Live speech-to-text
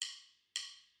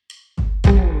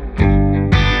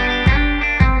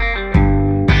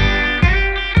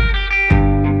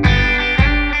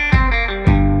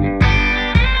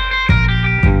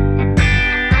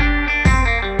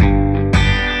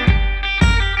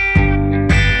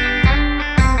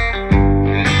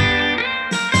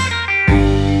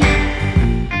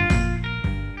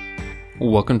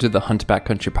Welcome to the Hunt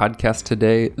Backcountry podcast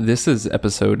today. This is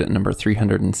episode number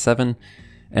 307,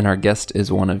 and our guest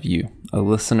is one of you, a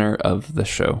listener of the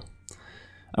show.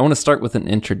 I want to start with an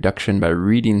introduction by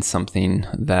reading something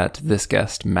that this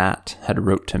guest, Matt, had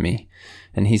wrote to me.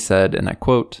 And he said, and I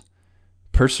quote,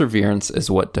 "Perseverance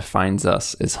is what defines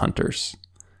us as hunters.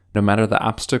 No matter the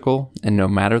obstacle and no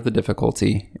matter the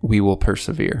difficulty, we will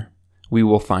persevere. We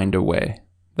will find a way.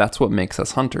 That's what makes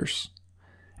us hunters."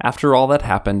 After all that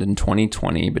happened in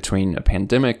 2020, between a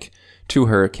pandemic, 2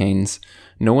 hurricanes,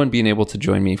 no one being able to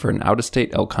join me for an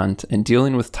out-of-state elk hunt, and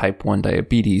dealing with type 1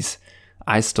 diabetes,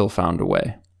 I still found a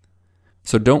way.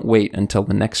 So don't wait until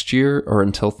the next year or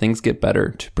until things get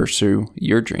better to pursue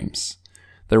your dreams.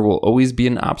 There will always be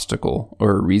an obstacle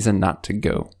or a reason not to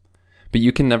go, but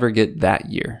you can never get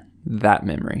that year, that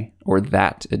memory, or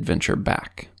that adventure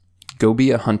back. Go be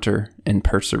a hunter and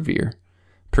persevere.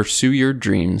 Pursue your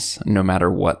dreams no matter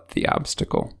what the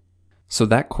obstacle. So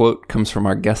that quote comes from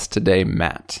our guest today,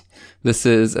 Matt. This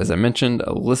is, as I mentioned,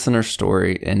 a listener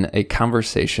story and a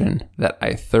conversation that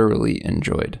I thoroughly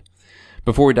enjoyed.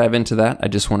 Before we dive into that, I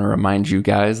just want to remind you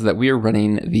guys that we are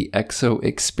running the EXO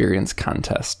Experience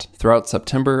Contest throughout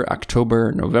September,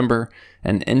 October, November,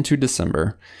 and into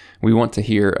December. We want to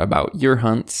hear about your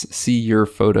hunts, see your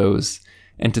photos,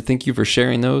 and to thank you for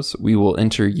sharing those, we will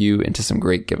enter you into some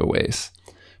great giveaways.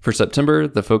 For September,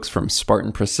 the folks from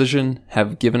Spartan Precision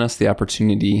have given us the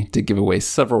opportunity to give away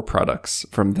several products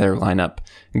from their lineup,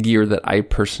 gear that I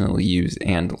personally use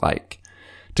and like.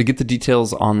 To get the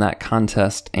details on that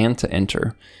contest and to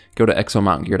enter, go to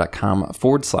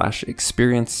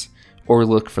exomountaingear.com/experience or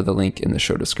look for the link in the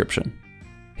show description.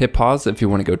 Hit pause if you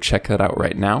want to go check that out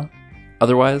right now.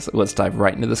 Otherwise, let's dive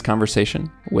right into this conversation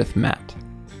with Matt.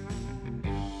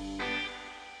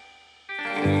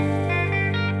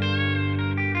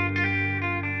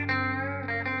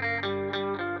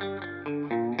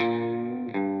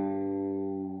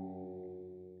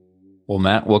 Well,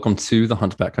 Matt, welcome to the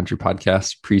Hunt Backcountry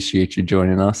podcast. Appreciate you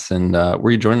joining us. And where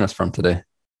are you joining us from today?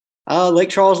 Lake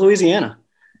Charles, Louisiana.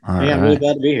 I'm really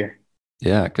glad to be here.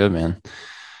 Yeah, good, man.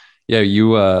 Yeah,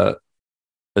 you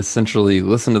essentially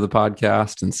listened to the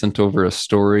podcast and sent over a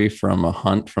story from a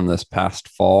hunt from this past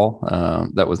fall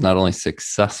that was not only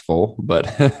successful, but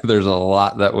there's a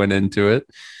lot that went into it.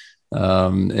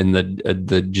 And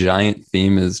the giant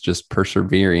theme is just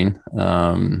persevering.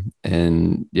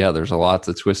 And yeah, there's a lots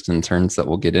of twists and turns that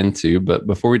we'll get into. But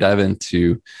before we dive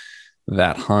into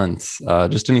that hunt,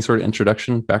 just any sort of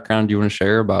introduction background you want to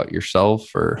share about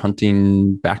yourself or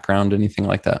hunting background, anything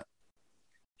like that?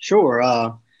 Sure.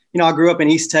 I grew up in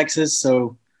East Texas,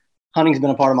 so hunting's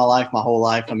been a part of my life my whole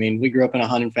life. I mean, we grew up in a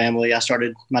hunting family.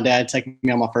 My dad taking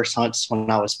me on my first hunts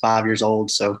when I was 5 years old.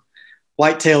 So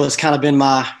whitetail has kind of been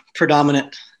my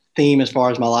predominant theme as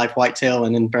far as my life, whitetail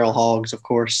and then feral hogs, of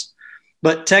course.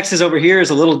 But Texas over here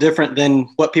is a little different than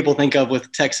what people think of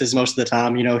with Texas most of the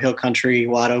time, hill country,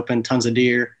 wide open, tons of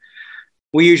deer.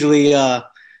 We usually,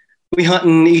 we hunt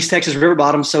in East Texas river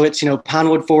bottoms. So it's,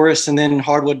 pinewood forests and then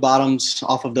hardwood bottoms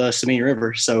off of the Sabine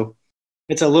River. So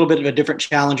it's a little bit of a different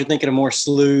challenge. You're thinking of more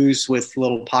sloughs with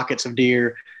little pockets of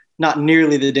deer, not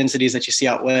nearly the densities that you see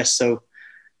out west. So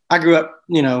I grew up,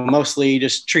 mostly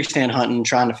just tree stand hunting,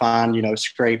 trying to find,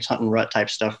 scrapes, hunting rut type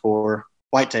stuff for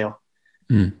whitetail.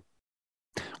 I'm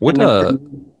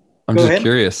just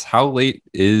curious, how late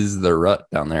is the rut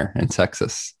down there in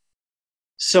Texas?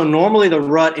 So normally the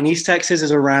rut in East Texas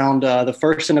is around the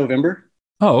 1st of November.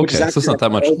 Oh, okay. So it's not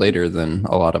that much later than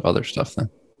a lot of other stuff then.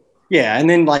 Yeah. And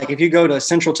then if you go to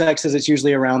Central Texas, it's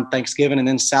usually around Thanksgiving. And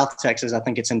then South Texas, I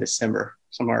think it's in December,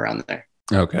 somewhere around there.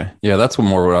 Okay. Yeah, that's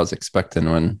more what I was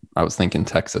expecting when I was thinking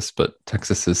Texas, but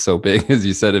Texas is so big, as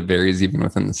you said, it varies even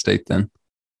within the state then.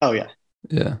 Oh, yeah.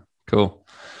 Yeah, cool.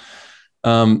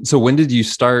 So when did you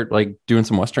start doing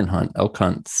some Western elk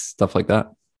hunts, stuff like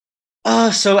that?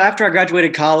 So after I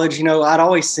graduated college, I'd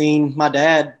always seen my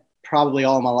dad probably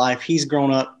all my life. I've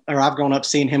grown up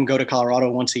seeing him go to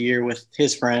Colorado once a year with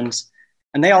his friends.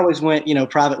 And they always went,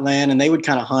 private land, and they would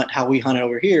kind of hunt how we hunted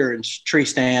over here in tree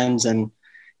stands and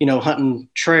hunting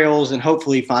trails and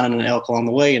hopefully finding an elk along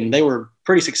the way. And they were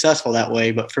pretty successful that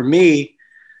way. But for me,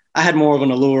 I had more of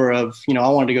an allure of, I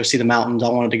wanted to go see the mountains. I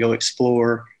wanted to go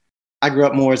explore. I grew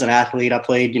up more as an athlete. I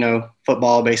played,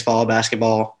 football, baseball,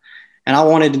 basketball. And I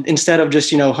wanted, instead of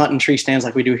just, hunting tree stands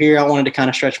like we do here, I wanted to kind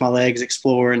of stretch my legs,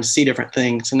 explore and see different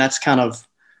things. And that's kind of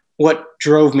what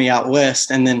drove me out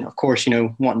west. And then, of course,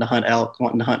 wanting to hunt elk,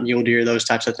 wanting to hunt mule deer, those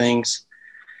types of things.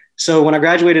 So when I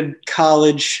graduated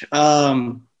college,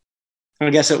 I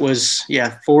guess it was,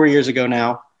 4 years ago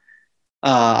now,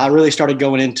 I really started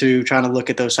going into trying to look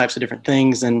at those types of different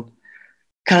things. And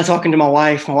kind of talking to my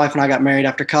wife. My wife and I got married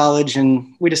after college,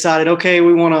 and we decided, okay,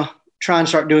 we want to try and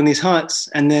start doing these hunts.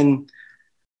 And then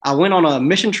I went on a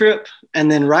mission trip,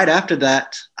 and then right after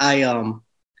that, I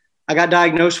got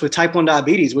diagnosed with type 1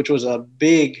 diabetes, which was a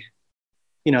big,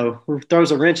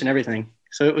 throws a wrench and everything.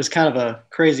 So it was kind of a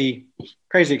crazy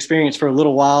experience for a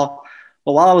little while.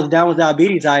 But while I was down with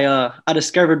diabetes, I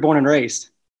discovered Born and Raised.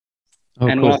 Oh,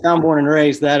 and cool. when I found Born and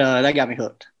Raised, that got me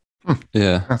hooked.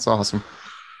 Yeah, That's awesome.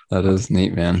 that is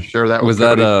neat, man. Share that Was with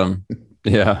that Cody.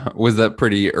 yeah, was that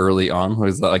pretty early on?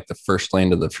 Was that like the first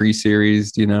land of the free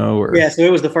series? Do you know? Or Yeah, so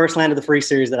it was the first Land of the Free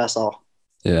series that I saw.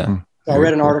 yeah, So I very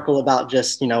read an cool. article about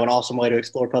just, an awesome way to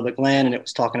explore public land, and it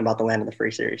was talking about the Land of the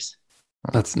Free series.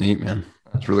 That's neat, man.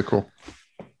 That's really cool.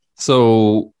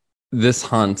 So this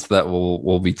hunt that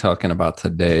we'll be talking about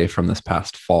today from this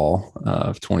past fall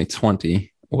of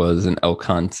 2020 was an elk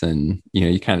hunt, and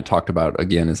you kind of talked about,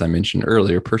 again, as I mentioned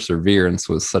earlier, perseverance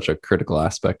was such a critical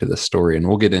aspect of this story, and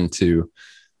we'll get into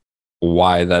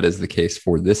why that is the case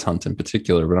for this hunt in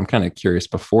particular. But I'm kind of curious,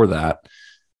 before that,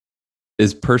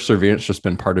 is perseverance just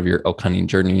been part of your elk hunting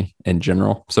journey in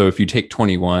general? So if you take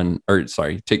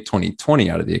 2020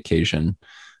 out of the occasion,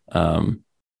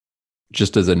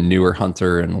 just as a newer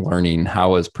hunter and learning,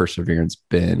 how has perseverance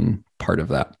been part of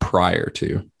that prior to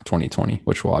 2020,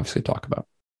 which we'll obviously talk about?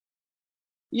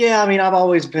 Yeah, I've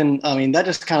always been, that's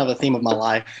just kind of a theme of my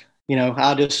life.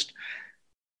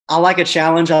 I like a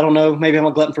challenge. I don't know, maybe I'm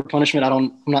a glutton for punishment.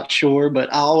 I'm not sure,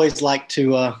 but I always like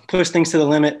to push things to the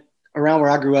limit. Around where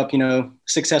I grew up,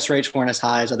 success rates weren't as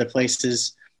high as other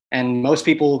places. And most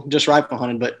people just rifle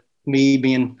hunted, but me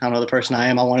being, I don't know, the person I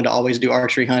am, I wanted to always do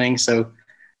archery hunting. So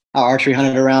I archery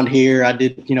hunted around here. I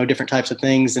did, different types of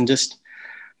things, and just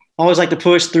always like to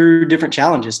push through different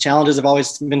challenges. Challenges have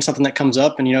always been something that comes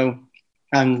up. And,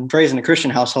 I'm raised in a Christian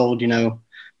household.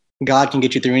 God can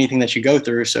get you through anything that you go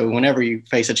through. So whenever you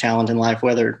face a challenge in life,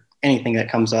 whether anything that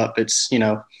comes up, it's,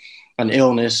 an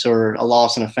illness or a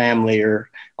loss in a family or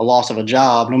a loss of a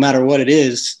job, no matter what it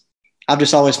is, I've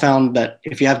just always found that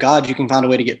if you have God, you can find a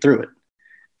way to get through it.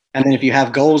 And then if you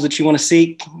have goals that you want to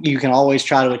seek, you can always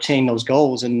try to attain those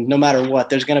goals. And no matter what,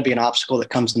 there's going to be an obstacle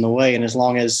that comes in the way. And as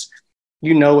long as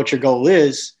you know what your goal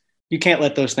is, you can't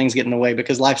let those things get in the way,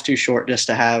 because life's too short just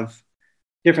to have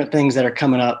different things that are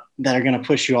coming up that are going to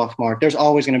push you off mark. There's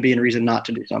always going to be a reason not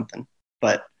to do something,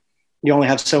 but you only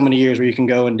have so many years where you can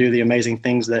go and do the amazing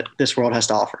things that this world has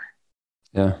to offer.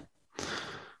 Yeah.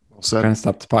 Well said. Kind of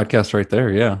stop the podcast right there.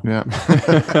 Yeah. Yeah.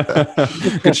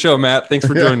 Good show, Matt. Thanks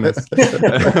for joining us.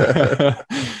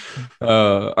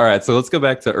 All right. So let's go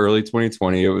back to early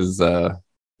 2020. It was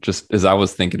just as I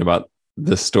was thinking about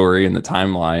this story and the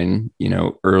timeline,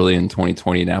 early in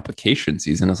 2020 in application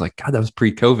season, I was like, God, that was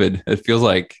pre-COVID. It feels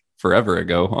like forever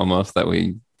ago almost that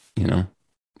we,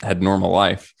 had normal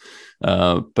life.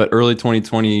 But early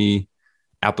 2020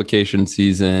 application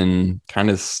season, kind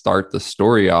of start the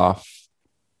story off.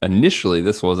 Initially,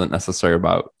 this wasn't necessarily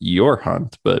about your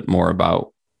hunt, but more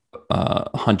about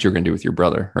a hunt you're going to do with your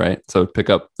brother, right? So pick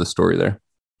up the story there.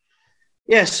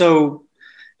 Yeah. So,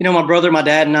 my brother, my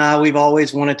dad, and I, we've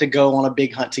always wanted to go on a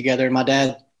big hunt together. My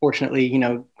dad, fortunately,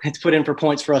 has put in for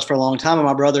points for us for a long time. And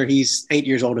my brother, he's 8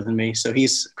 years older than me. So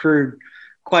he's accrued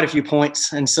quite a few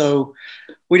points. And so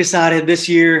we decided this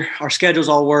year, our schedules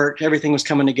all worked. Everything was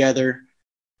coming together.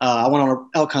 I went on an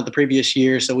elk hunt the previous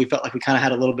year, so we felt like we kind of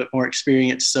had a little bit more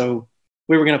experience. So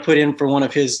we were going to put in for one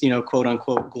of his, quote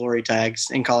unquote, glory tags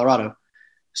in Colorado.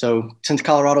 So since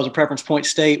Colorado is a preference point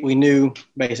state, we knew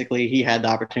basically he had the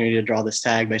opportunity to draw this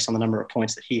tag based on the number of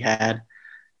points that he had,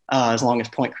 as long as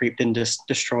point creep didn't just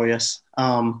destroy us.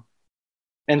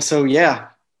 And so, yeah,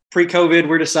 pre-COVID,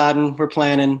 we're deciding, we're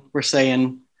planning, we're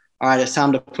saying, all right, it's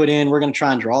time to put in, we're going to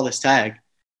try and draw this tag.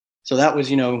 So that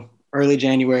was, early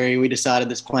January. We decided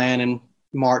this plan in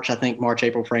March,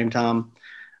 April frame time.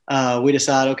 We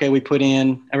decided, okay, we put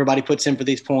in, everybody puts in for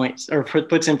these points or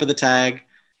puts in for the tag.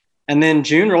 And then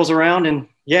June rolls around, and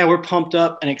yeah, we're pumped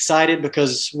up and excited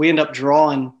because we end up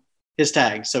drawing his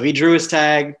tag. So he drew his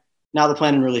tag. Now the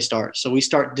planning really starts. So we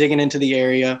start digging into the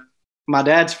area. My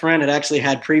dad's friend had actually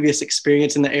had previous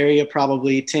experience in the area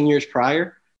probably 10 years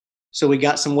prior. So we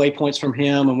got some waypoints from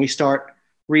him, and we start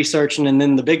researching. And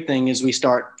then the big thing is we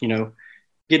start,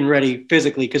 getting ready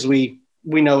physically, because we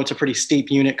know it's a pretty steep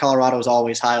unit. Colorado is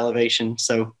always high elevation.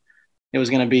 So it was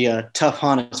going to be a tough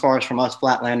hunt as far as from us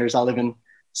flatlanders. I live in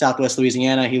Southwest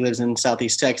Louisiana. He lives in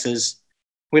Southeast Texas.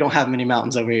 We don't have many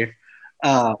mountains over here.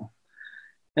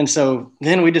 And so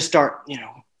then we just start,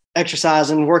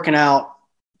 exercising, working out,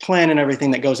 planning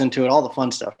everything that goes into it, all the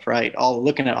fun stuff, right? All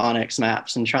looking at onX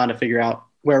maps and trying to figure out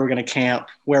where we're going to camp,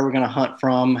 where we're going to hunt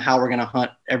from, how we're going to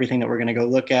hunt everything that we're going to go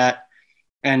look at.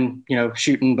 and,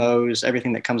 shooting bows,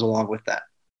 everything that comes along with that.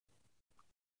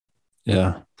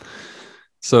 Yeah.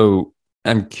 So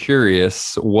I'm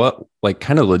curious, what, like,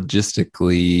 kind of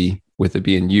logistically, with it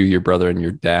being you, your brother, and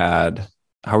your dad,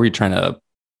 how are you trying to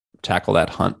tackle that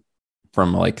hunt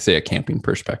from, like, say, a camping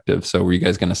perspective? So were you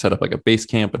guys going to set up like a base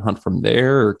camp and hunt from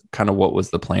there, or kind of what was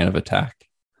the plan of attack?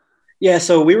 Yeah,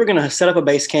 so we were going to set up a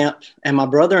base camp, and my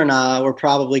brother and I were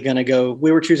probably going to go.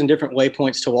 We were choosing different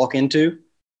waypoints to walk into,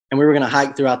 and we were going to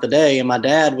hike throughout the day. And my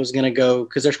dad was going to go,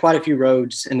 because there's quite a few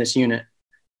roads in this unit.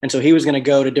 And so he was going to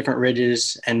go to different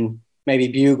ridges and maybe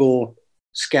bugle,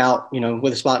 scout,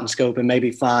 with a spot and scope, and maybe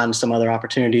find some other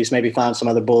opportunities, maybe find some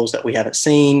other bulls that we haven't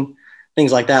seen,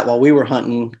 things like that, while we were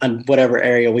hunting in whatever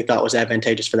area we thought was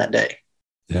advantageous for that day.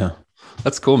 Yeah,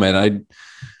 that's cool, man.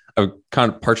 I would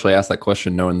kind of partially ask that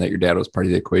question knowing that your dad was part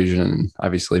of the equation, and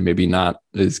obviously maybe not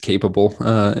as capable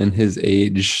in his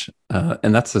age.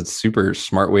 And that's a super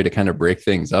smart way to kind of break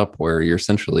things up, where you're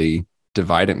essentially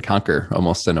divide and conquer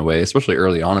almost, in a way, especially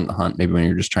early on in the hunt, maybe when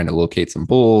you're just trying to locate some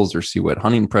bulls or see what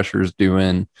hunting pressure is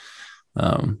doing.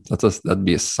 That'd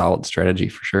be a solid strategy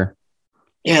for sure.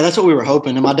 Yeah, that's what we were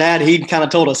hoping. And my dad, he kind of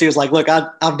told us, he was like, look,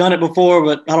 I've done it before,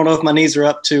 but I don't know if my knees are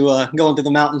up to going through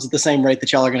the mountains at the same rate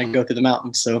that y'all are going to go through the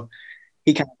mountains. So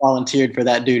he kind of volunteered for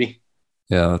that duty.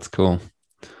 Yeah, that's cool.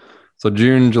 So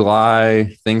June,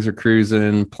 July, things are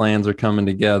cruising, plans are coming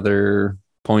together,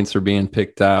 points are being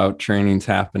picked out, training's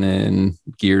happening,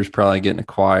 gear's probably getting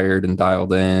acquired and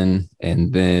dialed in.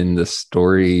 And then the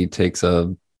story takes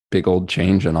a big old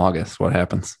change in August. What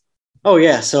happens? Oh,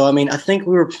 yeah. So, I think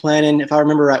we were planning, if I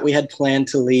remember right, we had planned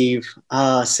to leave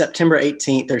September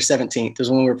 18th or 17th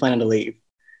is when we were planning to leave.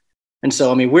 And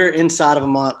so, we're inside of a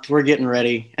month, we're getting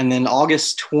ready. And then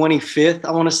August 25th,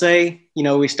 I want to say,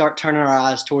 we start turning our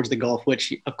eyes towards the Gulf,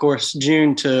 which, of course,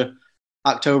 June to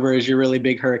October is your really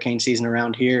big hurricane season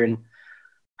around here. And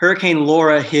Hurricane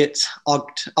Laura hit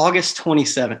August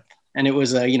 27th. And it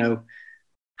was a,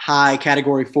 high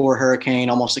Category 4 hurricane,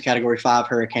 almost a Category 5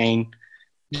 hurricane.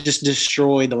 Just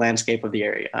destroyed the landscape of the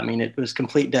area. It was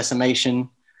complete decimation.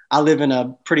 I live in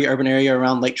a pretty urban area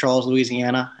around Lake Charles,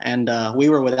 Louisiana, and we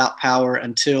were without power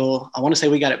until, I want to say,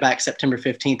 we got it back September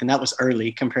 15th, and that was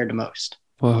early compared to most.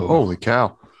 Whoa. Holy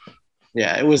cow.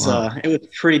 Yeah, it was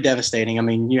pretty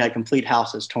devastating. You had complete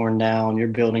houses torn down, your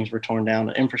buildings were torn down,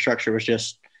 the infrastructure was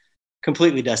just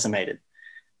completely decimated.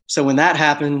 So when that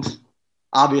happened,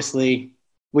 obviously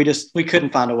we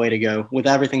couldn't find a way to go. With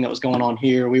everything that was going on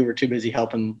here, we were too busy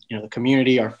helping, the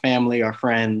community, our family, our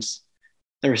friends.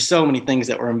 There were so many things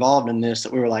that were involved in this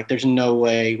that we were like, there's no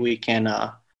way we can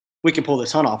pull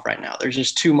this hunt off right now. There's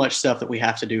just too much stuff that we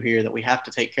have to do here that we have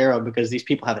to take care of because these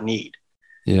people have a need.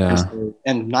 Yeah.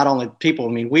 And not only people,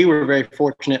 we were very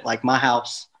fortunate, like my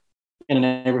house in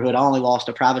a neighborhood, I only lost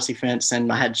a privacy fence and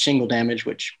I had shingle damage,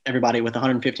 which everybody with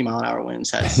 150-mile-an-hour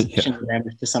winds has shingle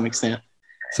damage to some extent.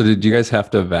 So did you guys have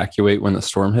to evacuate when the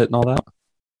storm hit and all that?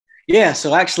 Yeah,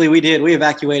 so actually we did. We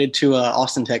evacuated to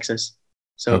Austin, Texas.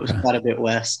 So It was quite a bit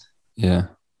west. Yeah.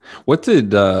 What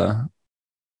did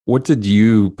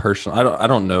you personally, I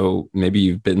don't know, maybe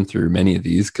you've been through many of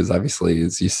these, because obviously,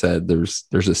 as you said, there's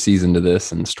a season to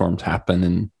this and storms happen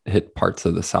and hit parts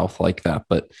of the South like that.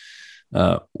 But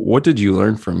what did you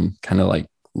learn from kind of like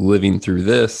living through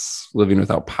this, living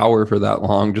without power for that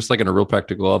long, just like on a real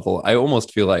practical level? I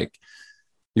almost feel like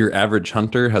your average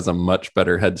hunter has a much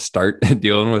better head start at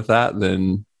dealing with that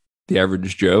than the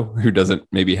average Joe, who doesn't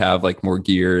maybe have like more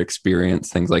gear, experience,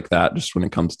 things like that, just when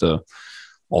it comes to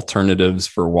alternatives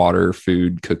for water,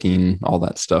 food, cooking, all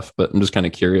that stuff. But I'm just kind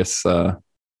of curious.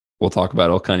 We'll talk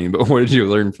about elk hunting, but what did you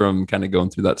learn from kind of going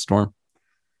through that storm?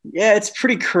 Yeah, it's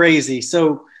pretty crazy.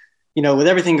 So, with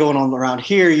everything going on around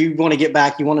here, you want to get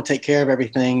back, you want to take care of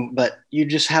everything, but you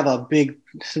just have a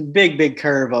big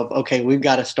curve of, okay, we've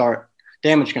got to start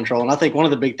damage control. And I think one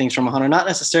of the big things from a hunter, not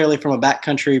necessarily from a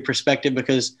backcountry perspective,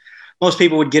 because most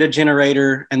people would get a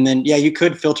generator and then, yeah, you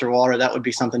could filter water. That would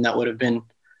be something that would have been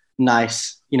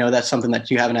nice. That's something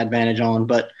that you have an advantage on.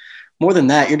 But more than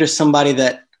that, you're just somebody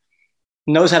that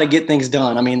knows how to get things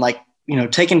done.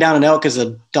 Taking down an elk is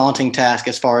a daunting task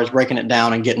as far as breaking it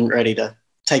down and getting ready to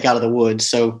take out of the woods.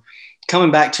 So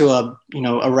coming back to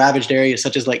a ravaged area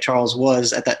such as Lake Charles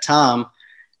was at that time,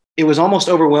 it was almost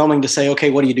overwhelming to say,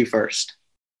 okay, what do you do first?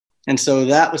 And so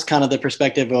that was kind of the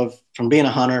perspective from being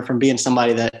a hunter, from being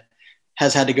somebody that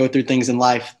has had to go through things in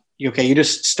life. You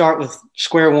just start with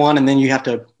square one and then you have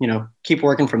to, keep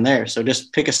working from there. So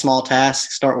just pick a small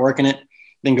task, start working it,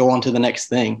 then go on to the next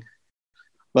thing.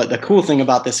 But the cool thing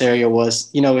about this area was,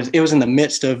 it was in the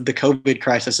midst of the COVID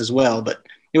crisis as well, but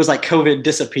it was like COVID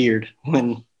disappeared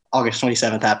when August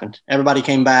 27th happened. Everybody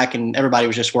came back and everybody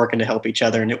was just working to help each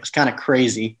other. And it was kind of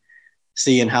crazy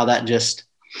seeing how that just,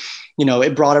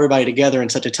 it brought everybody together in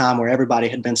such a time where everybody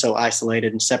had been so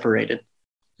isolated and separated.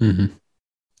 Mm-hmm.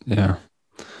 Yeah.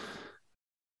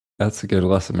 That's a good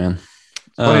lesson, man.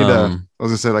 Funny I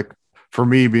was gonna say, like, for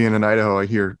me being in Idaho, I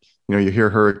hear, you hear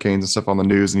hurricanes and stuff on the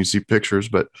news and you see pictures,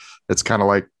 but it's kind of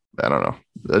like, I don't know,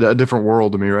 a different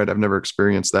world to me, right? I've never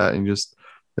experienced that. And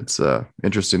it's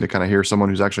interesting to kind of hear someone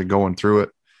who's actually going through it.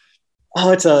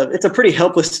 Oh, it's a pretty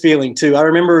helpless feeling too. I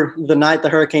remember the night the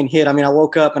hurricane hit. I mean, I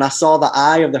woke up and I saw the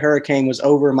eye of the hurricane was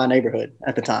over my neighborhood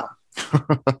at the time.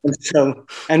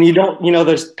 and you don't,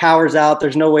 there's power's out.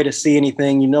 There's no way to see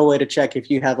anything. No way to check if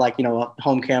you have like, a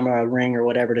home camera, a Ring or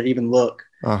whatever to even look.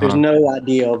 There's no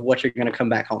idea of what you're going to come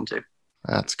back home to.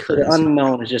 That's crazy. So the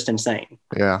unknown is just insane.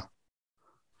 Yeah.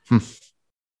 That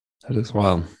is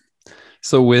wild.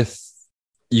 So with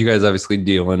you guys obviously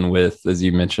dealing with, as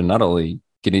you mentioned, not only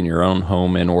getting your own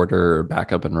home in order or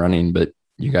back up and running, but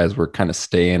you guys were kind of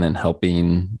staying and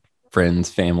helping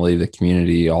friends, family, the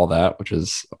community, all that, which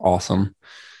is awesome.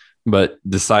 But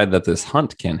decide that this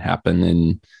hunt can happen.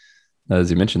 And as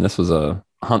you mentioned, this was a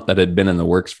hunt that had been in the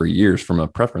works for years from a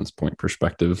preference point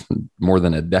perspective, more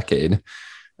than a decade.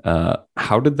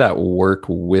 How did that work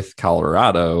with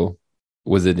Colorado?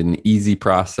 Was it an easy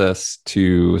process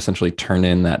to essentially turn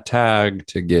in that tag,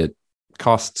 to get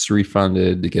costs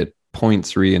refunded, to get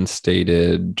points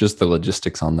reinstated? Just the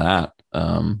logistics on that.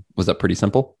 Was that pretty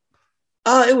simple?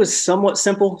 It was somewhat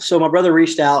simple. So my brother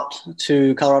reached out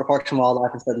to Colorado Parks and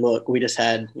Wildlife and said, look, we just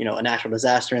had, a natural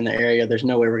disaster in the area. There's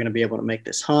no way we're going to be able to make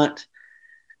this hunt.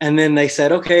 And then they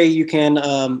said, okay, you can,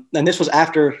 and this was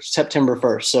after September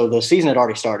 1st. So the season had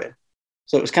already started.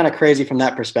 So it was kind of crazy from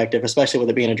that perspective, especially with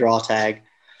it being a draw tag.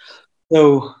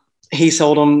 So he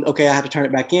told them, okay, I have to turn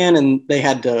it back in. And they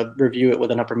had to review it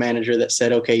with an upper manager that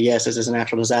said, okay, yes, this is a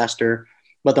natural disaster.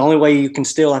 But the only way you can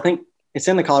still, I think it's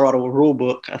in the Colorado rule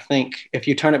book. I think if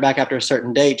you turn it back after a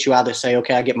certain date, you either say,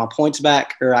 okay, I get my points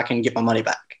back or I can get my money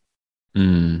back.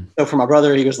 So for my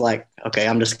brother, he was like, okay,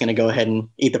 I'm just going to go ahead and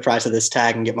eat the price of this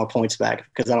tag and get my points back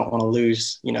because I don't want to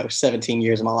lose, 17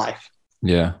 years of my life.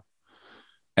 Yeah.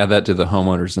 Add that to the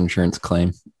homeowner's insurance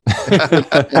claim.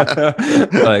 I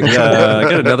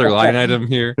got another line item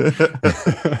here.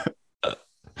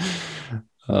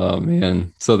 Oh,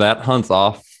 man. So that hunt's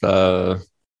off.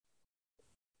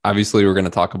 Obviously, we're going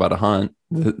to talk about a hunt.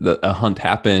 A hunt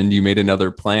happened. You made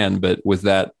another plan, but was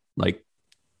that like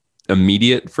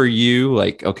immediate for you?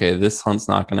 Like, okay, this hunt's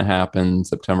not going to happen.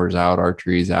 September's out.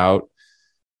 Archery's out.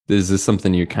 Is this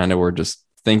something you kind of were just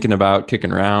thinking about,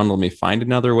 kicking around? Let me find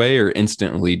another way, or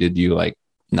instantly did you like,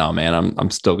 no, man, I'm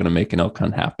still going to make an elk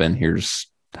hunt happen. Here's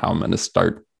how I'm going to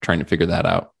start trying to figure that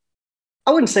out.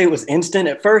 I wouldn't say it was instant.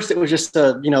 At first, it was just,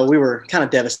 we were kind of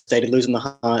devastated losing the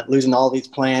hunt, losing all these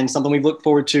plans, something we've looked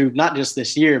forward to, not just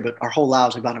this year, but our whole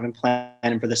lives. We've been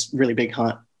planning for this really big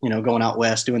hunt, going out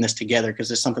west, doing this together, because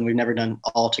it's something we've never done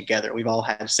all together. We've all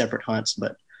had separate hunts,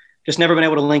 but just never been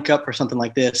able to link up for something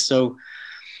like this. So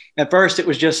at first, it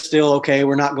was just still, okay,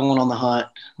 we're not going on the hunt.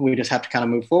 We just have to kind of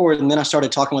move forward. And then I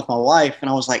started talking with my wife, and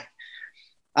I was like,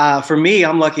 for me,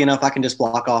 I'm lucky enough I can just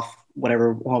block off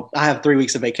whatever. Well, I have 3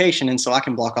 weeks of vacation, and so I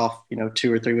can block off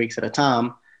 2 or 3 weeks at a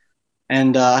time.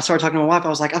 And I started talking to my wife. I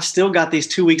was like, I've still got these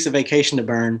 2 weeks of vacation to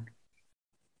burn.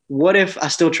 What if I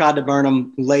still tried to burn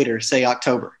them later, say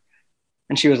October?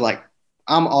 And she was like,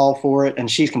 I'm all for it. And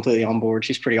she's completely on board.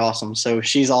 She's pretty awesome. So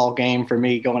she's all game for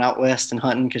me going out west and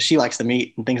hunting because she likes to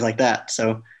meet and things like that.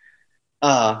 So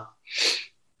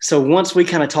once we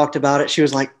kind of talked about it, she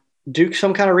was like, do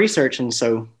some kind of research. And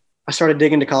so I started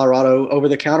digging to Colorado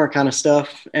over-the-counter kind of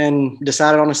stuff and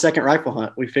decided on a second rifle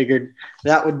hunt. We figured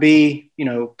that would be,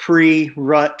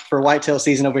 pre-rut for whitetail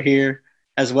season over here,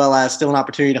 as well as still an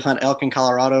opportunity to hunt elk in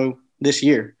Colorado this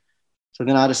year. So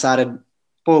then I decided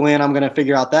full in, I'm going to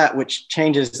figure out that, which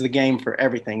changes the game for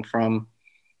everything from,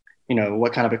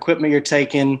 what kind of equipment you're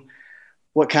taking,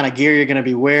 what kind of gear you're going to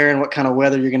be wearing, what kind of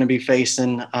weather you're going to be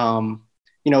facing.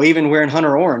 Even wearing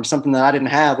hunter orange, something that I didn't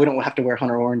have. We don't have to wear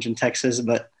hunter orange in Texas,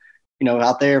 but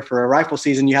out there for a rifle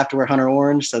season, you have to wear hunter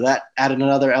orange. So that added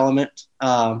another element.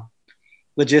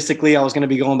 Logistically, I was going to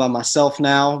be going by myself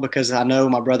now because I know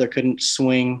my brother couldn't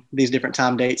swing these different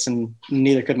time dates and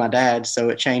neither could my dad. So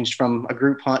it changed from a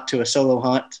group hunt to a solo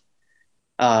hunt.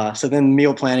 So then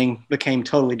meal planning became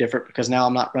totally different because now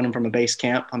I'm not running from a base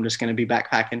camp. I'm just going to be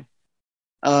backpacking.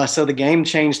 So the game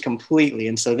changed completely.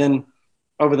 And so then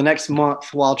over the next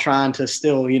month, while trying to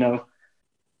still,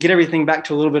 get everything back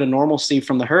to a little bit of normalcy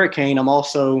from the hurricane, I'm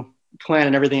also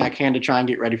planning everything I can to try and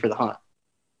get ready for the hunt.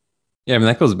 Yeah, I mean,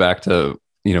 that goes back to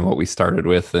what we started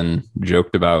with and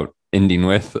joked about ending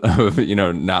with of,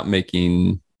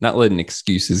 not letting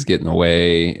excuses get in the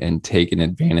way and taking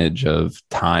advantage of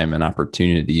time and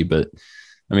opportunity. But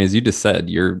I mean, as you just said,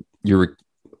 you're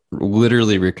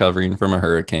literally recovering from a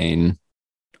hurricane.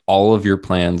 All of your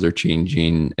plans are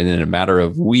changing. And in a matter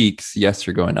of weeks, yes,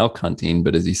 you're going elk hunting,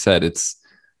 but as you said, it's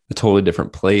a totally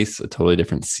different place, a totally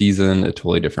different season, a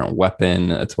totally different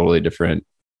weapon, a totally different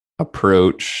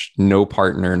approach, no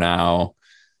partner now,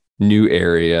 new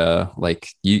area. Like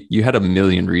you had a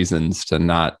million reasons to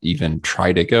not even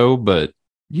try to go, but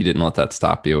you didn't let that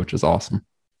stop you, which is awesome.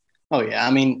 Oh yeah.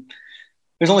 I mean,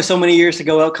 there's only so many years to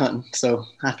go elk hunting. So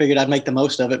I figured I'd make the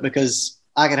most of it because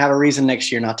I could have a reason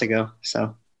next year not to go.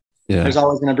 So Yeah. there's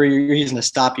always going to be a reason to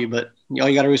stop you, but all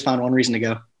you got to do is find one reason to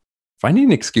go.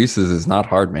 Finding excuses is not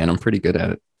hard, man. I'm pretty good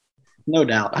at it. No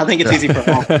doubt. I think it's easy for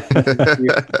all.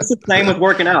 It's the same with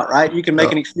working out, right? You can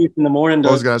make an excuse in the morning to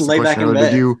lay back in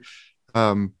bed. Did you,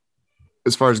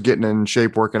 as far as getting in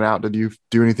shape, working out, did you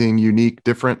do anything unique,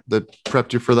 different that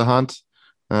prepped you for the hunt?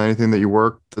 Anything that you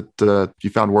worked that you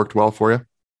found worked well for you?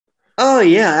 Oh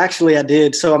yeah, actually I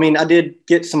did. So, I mean, I did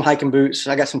get some hiking boots.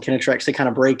 I got some Kenetreks to kind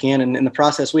of break in. And in the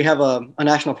process, we have a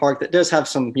national park that does have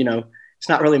some, it's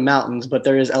not really mountains, but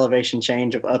there is elevation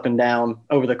change of up and down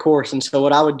over the course. And so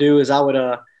what I would do is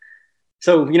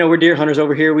we're deer hunters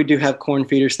over here. We do have corn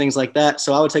feeders, things like that.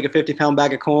 So I would take a 50-pound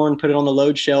bag of corn, put it on the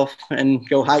load shelf, and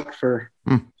go hike for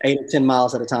 8 or 10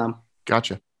 miles at a time.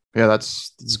 Gotcha. Yeah,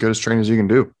 that's as good as training as you can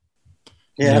do.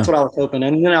 Yeah, that's what I was hoping.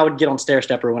 And then I would get on stair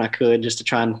stepper when I could just to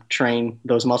try and train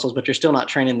those muscles, but you're still not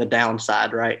training the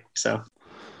downside, right? So.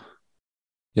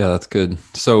 Yeah, that's good.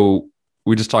 So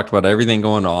we just talked about everything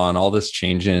going on, all this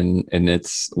changing, and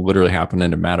it's literally happened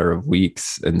in a matter of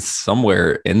weeks. And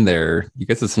somewhere in there, you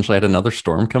guys essentially had another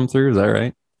storm come through. Is that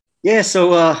right? Yeah.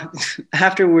 So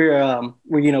after we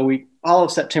all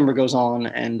of September goes on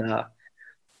and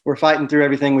we're fighting through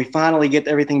everything. We finally get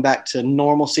everything back to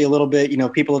normalcy a little bit.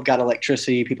 People have got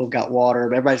electricity, people have got water,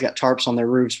 but everybody's got tarps on their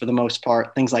roofs for the most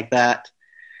part, things like that.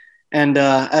 And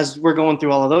as we're going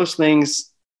through all of those things,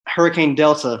 Hurricane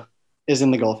Delta is in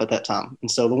the Gulf at that time.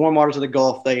 And so the warm waters of the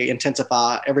Gulf, they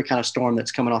intensify every kind of storm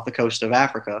that's coming off the coast of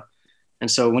Africa. And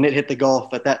so when it hit the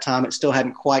Gulf at that time, it still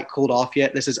hadn't quite cooled off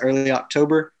yet. This is early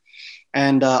October.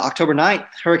 And October 9th,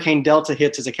 Hurricane Delta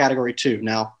hits as a Category 2.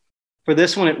 Now, for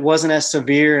this one, it wasn't as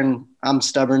severe, and I'm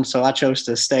stubborn, so I chose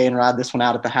to stay and ride this one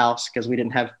out at the house because we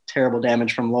didn't have terrible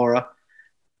damage from Laura.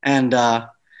 And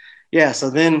so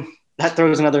then that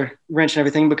throws another wrench in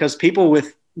everything because people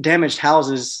with damaged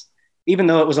houses, even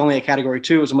though it was only a Category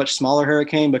 2, it was a much smaller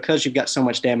hurricane because you've got so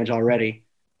much damage already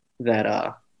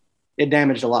that it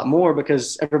damaged a lot more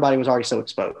because everybody was already so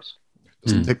exposed.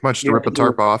 Doesn't take much to rip a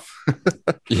tarp off.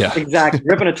 Yeah, exactly.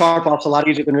 Ripping a tarp off is a lot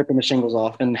easier than ripping the shingles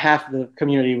off. And half the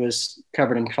community was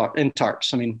covered in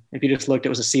tarps. I mean, if you just looked, it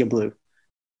was a sea of blue.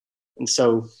 And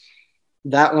so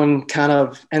that one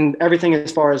and everything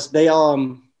as far as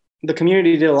the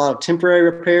community did a lot of temporary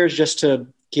repairs just to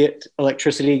get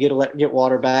electricity, get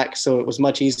water back. So it was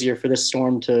much easier for this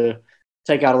storm to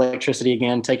take out electricity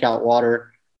again, take out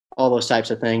water, all those types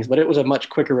of things. But it was a much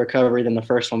quicker recovery than the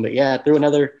first one. But yeah, through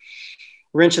another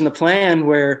wrench in the plan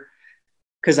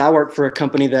because I work for a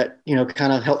company that,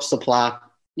 kind of helps supply,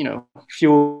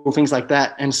 fuel, things like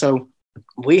that. And so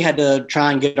we had to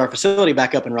try and get our facility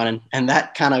back up and running. And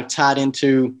that kind of tied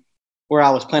into where I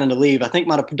was planning to leave. I think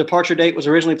my departure date was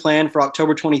originally planned for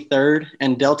October 23rd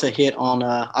and Delta hit on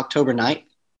October 9th.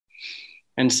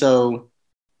 And so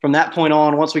from that point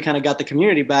on, once we kind of got the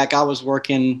community back, I was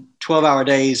working 12-hour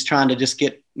days trying to just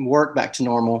get work back to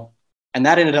normal. And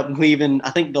that ended up leaving, I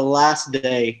think the last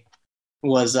day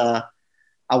was I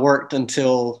worked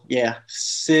until 5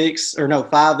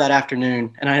 that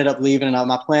afternoon, and I ended up leaving. And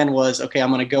my plan was, okay, I'm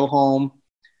going to go home.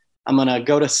 I'm going to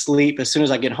go to sleep as soon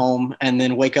as I get home and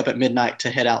then wake up at midnight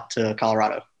to head out to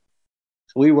Colorado.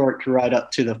 So we worked right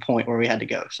up to the point where we had to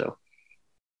go. So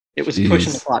it was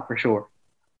pushing the clock for sure.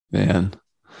 Man,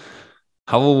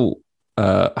 how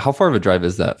far of a drive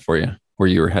is that for you, where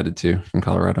you were headed to from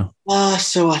Colorado?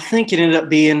 So I think it ended up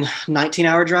being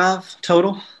 19-hour drive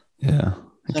total. Yeah.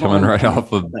 Coming right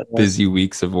off of busy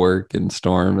weeks of work and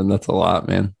storm, and that's a lot,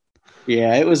 man.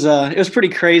 Yeah, it was pretty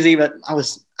crazy, but I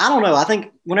don't know. I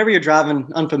think whenever you're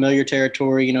driving unfamiliar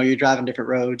territory, you're driving different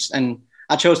roads, and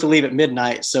I chose to leave at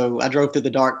midnight. So I drove through the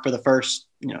dark for the first,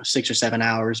 6 or 7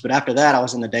 hours. But after that, I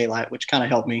was in the daylight, which kind of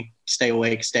helped me stay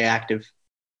awake, stay active,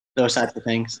 those types of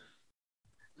things.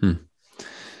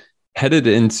 Headed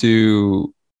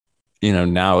into,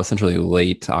 now essentially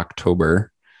late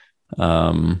October.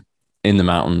 in the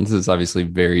mountains is obviously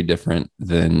very different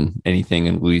than anything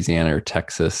in Louisiana or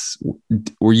Texas.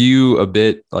 Were you a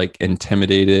bit like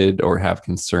intimidated or have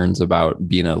concerns about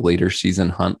being a later season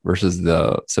hunt versus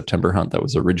the September hunt that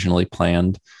was originally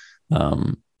planned?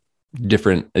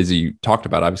 Different, as you talked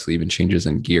about, obviously even changes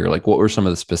in gear. Like, what were some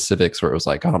of the specifics where it was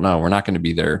like, oh no, we're not going to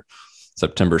be there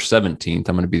September 17th.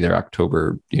 I'm going to be there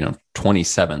October,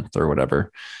 27th or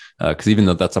whatever. Because even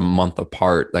though that's a month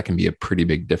apart, that can be a pretty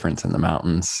big difference in the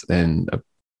mountains and a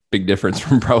big difference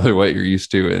from probably what you're used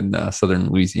to in southern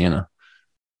Louisiana.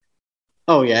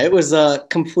 Oh, yeah, it was a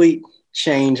complete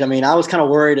change. I mean, I was kind of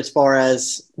worried as far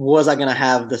as was I going to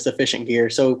have the sufficient gear.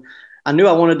 So I knew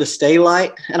I wanted to stay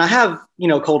light, and I have,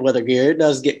 cold weather gear. It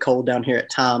does get cold down here at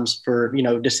times for,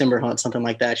 December hunt, something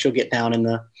like that. You'll get down in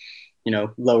the,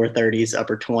 lower 30s,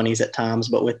 upper 20s at times,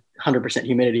 but with 100%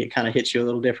 humidity, it kind of hits you a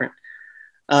little different.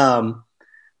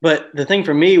 But the thing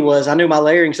for me was I knew my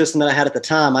layering system that I had at the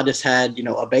time. I just had,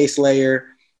 a base layer.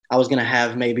 I was going to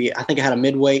have I think I had a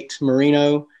midweight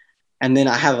merino, and then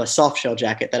I have a soft shell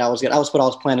jacket that that was what I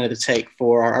was planning to take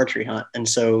for our archery hunt. And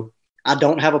so I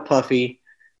don't have a puffy.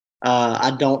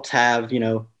 I don't have,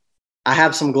 I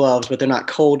have some gloves, but they're not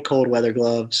cold weather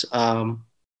gloves.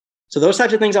 So those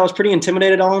types of things I was pretty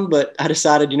intimidated on, but I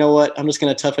decided, you know what, I'm just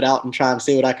going to tough it out and try and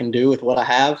see what I can do with what I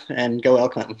have and go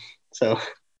elk hunting. So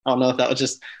I don't know if that was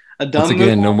just a dumb Once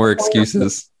again, no more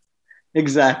excuses.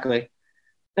 Exactly.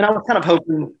 And I was kind of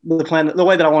hoping the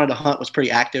way that I wanted to hunt was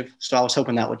pretty active. So I was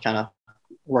hoping that would kind of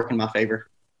work in my favor.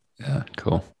 Yeah,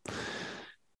 cool.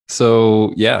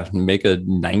 So yeah, make a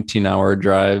 19-hour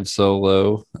drive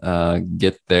solo,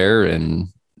 get there and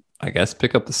I guess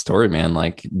pick up the story, man.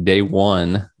 Like day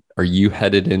one, are you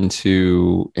headed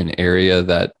into an area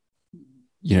that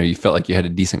you felt like you had a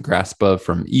decent grasp of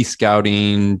from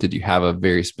e-scouting? Did you have a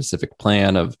very specific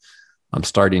plan of I'm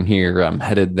starting here, I'm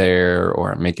headed there,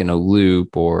 or I'm making a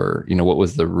loop, or, what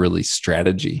was the really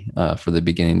strategy for the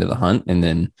beginning of the hunt? And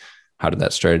then how did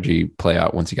that strategy play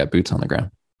out once you got boots on the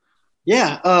ground?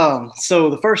 Yeah. So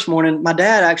the first morning, my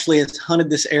dad actually has hunted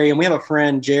this area, and we have a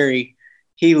friend, Jerry.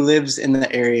 He lives in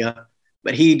the area,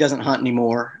 but he doesn't hunt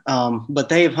anymore. But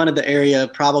they have hunted the area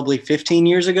probably 15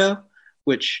 years ago,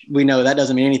 which we know that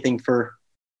doesn't mean anything for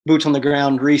boots on the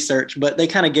ground research, but they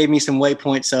kind of gave me some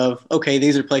waypoints of, okay,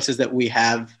 these are places that we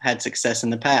have had success in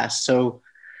the past. So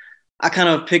I kind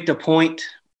of picked a point,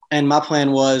 and my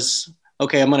plan was,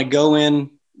 okay, I'm going to go in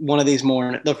one of these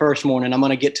the first morning, I'm going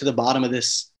to get to the bottom of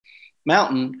this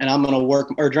mountain and I'm going to work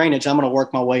drainage. I'm going to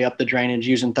work my way up the drainage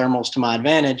using thermals to my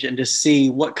advantage and just see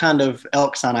what kind of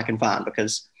elk sign I can find,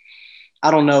 because I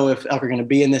don't know if elk are going to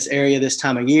be in this area this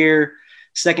time of year.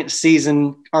 Second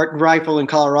season rifle in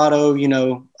Colorado,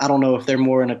 I don't know if they're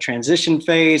more in a transition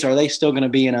phase or are they still going to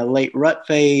be in a late rut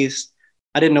phase.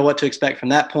 I didn't know what to expect from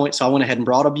that point. So I went ahead and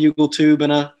brought a bugle tube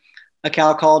and a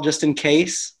cow call just in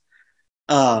case.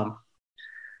 And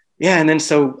then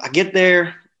so I get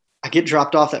there, I get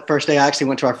dropped off that first day. I actually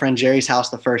went to our friend Jerry's house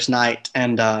the first night,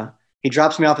 and he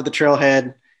drops me off at the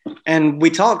trailhead, and we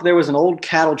talked. There was an old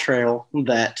cattle trail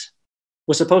that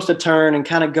was supposed to turn and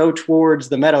kind of go towards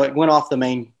the meadow. It went off the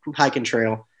main hiking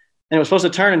trail, and it was supposed to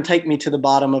turn and take me to the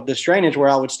bottom of this drainage where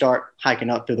I would start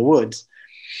hiking up through the woods.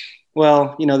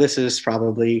 Well, this is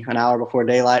probably an hour before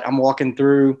daylight. I'm walking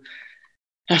through.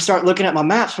 I start looking at my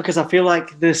maps because I feel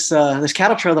like this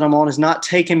cattle trail that I'm on is not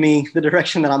taking me the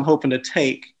direction that I'm hoping to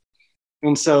take.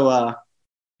 And so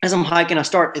as I'm hiking,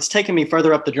 it's taking me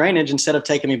further up the drainage instead of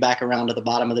taking me back around to the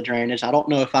bottom of the drainage. I don't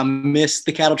know if I missed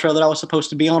the cattle trail that I was supposed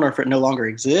to be on or if it no longer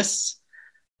exists.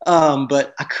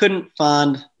 But I couldn't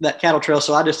find that cattle trail.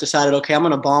 So I just decided, okay, I'm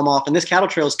going to bomb off. And this cattle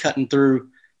trail is cutting through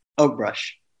oak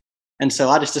brush. And so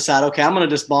I just decided, okay, I'm going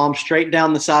to just bomb straight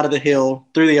down the side of the hill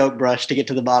through the oak brush to get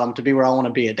to the bottom to be where I want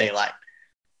to be at daylight.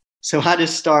 So I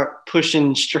just start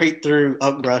pushing straight through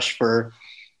oak brush for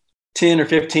 10 or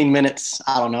 15 minutes.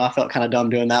 I don't know. I felt kind of dumb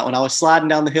doing that when I was sliding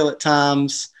down the hill at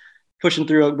times, pushing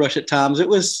through oak brush at times. It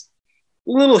was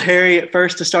a little hairy at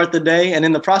first to start the day. And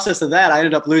in the process of that, I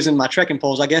ended up losing my trekking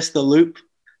poles. I guess the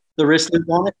wrist loop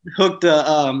on it, hooked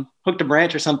a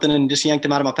branch or something and just yanked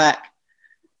them out of my pack.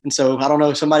 And so I don't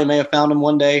know, somebody may have found them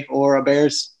one day or a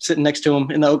bear's sitting next to them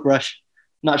in the oak brush.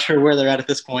 Not sure where they're at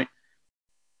this point.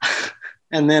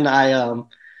 And then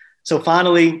so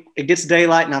finally it gets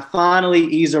daylight and I finally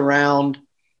ease around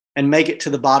and make it to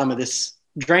the bottom of this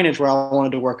drainage where I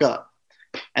wanted to work up.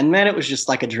 And man, it was just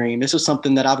like a dream. This was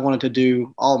something that I've wanted to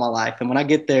do all my life. And when I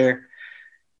get there,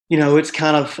 it's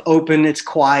kind of open, it's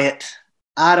quiet.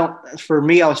 For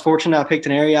me, I was fortunate. I picked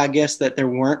an area, I guess, that there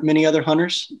weren't many other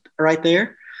hunters right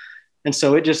there. And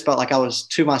so it just felt like I was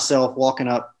to myself walking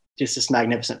up just this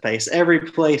magnificent place. Every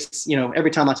place,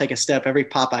 every time I take a step, every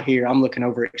pop I hear, I'm looking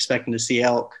over expecting to see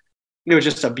elk. It was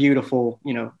just a beautiful,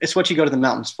 it's what you go to the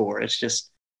mountains for. It's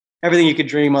just everything you could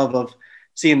dream of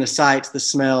seeing the sights, the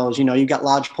smells. You've got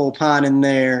lodgepole pine in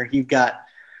there. You've got,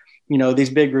 these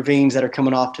big ravines that are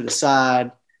coming off to the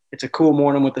side. It's a cool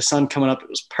morning with the sun coming up. It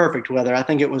was perfect weather. I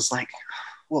think it was like,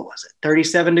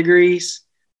 37 degrees?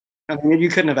 I mean, you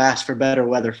couldn't have asked for better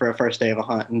weather for a first day of a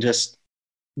hunt, and just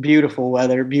beautiful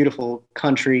weather, beautiful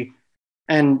country.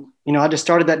 And, I just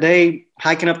started that day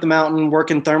hiking up the mountain,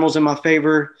 working thermals in my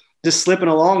favor, just slipping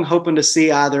along, hoping to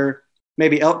see either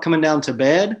maybe elk coming down to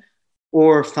bed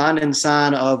or finding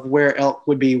sign of where elk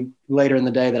would be later in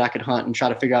the day that I could hunt and try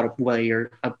to figure out a way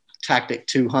or a tactic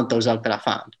to hunt those elk that I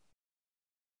find.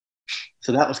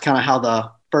 So that was kind of how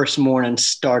the first morning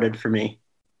started for me.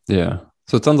 Yeah.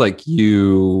 So it sounds like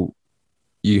you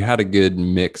had a good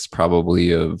mix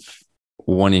probably of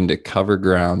wanting to cover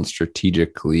ground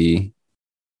strategically,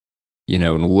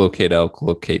 and locate elk,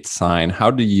 locate sign. How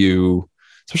do you,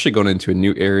 especially going into a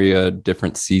new area,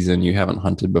 different season, you haven't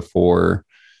hunted before,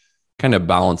 kind of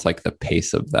balance like the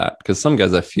pace of that? Because some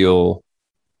guys I feel,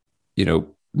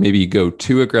 maybe you go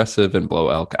too aggressive and blow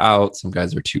elk out. Some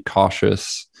guys are too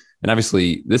cautious. And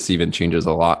obviously this even changes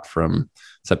a lot from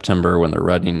September when they're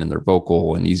rutting and they're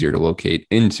vocal and easier to locate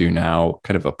into now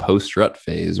kind of a post-rut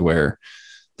phase where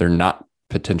they're not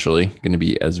potentially going to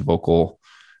be as vocal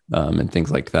and things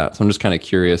like that. So I'm just kind of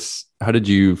curious, how did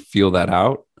you feel that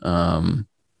out?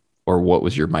 Or what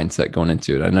was your mindset going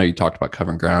into it? I know you talked about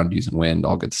covering ground, using wind,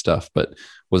 all good stuff, but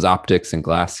was optics and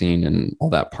glassing and all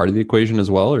that part of the equation as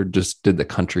well? Or just did the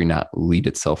country not lead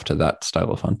itself to that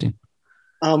style of hunting?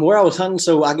 Where I was hunting,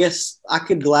 so I guess I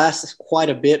could glass quite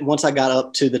a bit once I got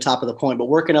up to the top of the point, but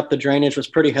working up the drainage was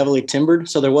pretty heavily timbered,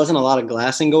 so there wasn't a lot of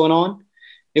glassing going on.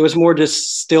 It was more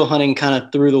just still hunting kind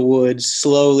of through the woods,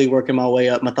 slowly working my way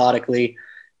up methodically,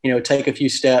 take a few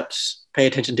steps, pay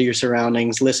attention to your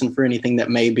surroundings, listen for anything that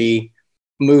may be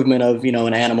movement of,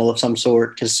 an animal of some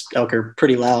sort, because elk are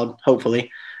pretty loud, hopefully.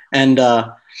 And,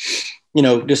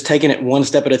 just taking it one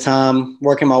step at a time,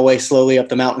 working my way slowly up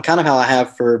the mountain, kind of how I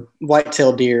have for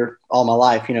white-tailed deer all my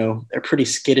life. They're pretty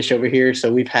skittish over here.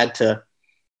 So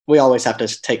we always have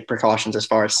to take precautions as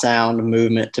far as sound,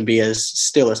 movement, to be as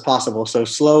still as possible. So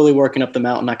slowly working up the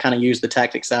mountain, I kind of used the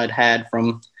tactics I'd had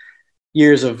from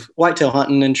years of whitetail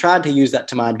hunting and tried to use that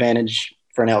to my advantage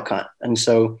for an elk hunt. And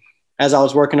so as I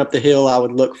was working up the hill, I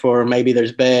would look for maybe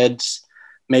there's beds,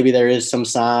 maybe there is some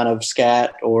sign of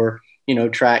scat or,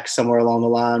 tracks somewhere along the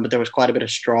line, but there was quite a bit of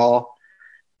straw.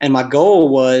 And my goal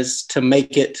was to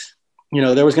make it,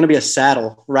 there was going to be a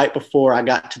saddle right before I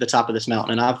got to the top of this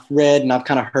mountain. And I've read and I've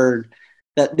kind of heard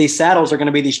that these saddles are going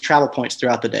to be these travel points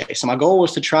throughout the day. So my goal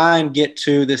was to try and get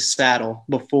to this saddle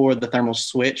before the thermals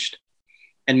switched.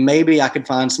 And maybe I could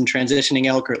find some transitioning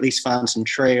elk, or at least find some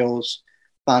trails,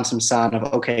 find some sign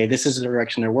of, okay, this is the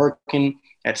direction they're working.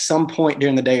 At some point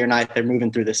during the day or night, they're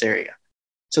moving through this area.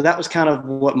 So that was kind of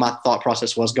what my thought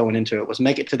process was going into it, was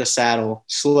make it to the saddle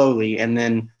slowly. And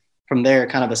then from there,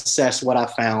 kind of assess what I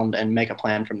found and make a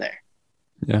plan from there.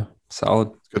 Yeah.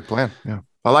 Solid. Good plan. Yeah.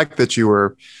 I like that you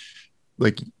were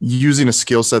like using a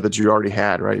skill set that you already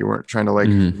had, right? You weren't trying to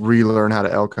relearn how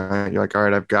to elk hunt. You're like, all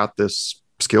right, I've got this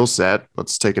skill set.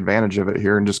 Let's take advantage of it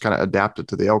here and just kind of adapt it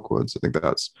to the elk woods. I think that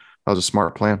was a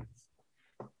smart plan.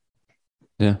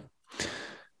 Yeah.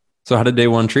 So how did day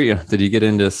one treat you? Did you get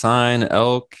into sign,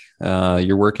 elk?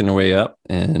 You're working your way up,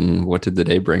 and what did the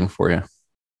day bring for you?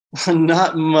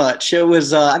 Not much. It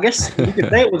was, I guess you could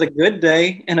say it was a good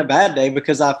day and a bad day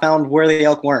because I found where the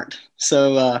elk weren't.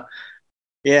 So,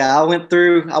 I went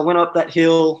up that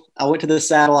hill. I went to the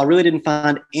saddle. I really didn't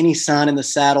find any sign in the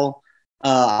saddle.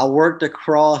 I worked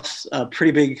across a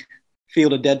pretty big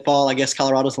field of deadfall. I guess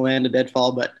Colorado's the land of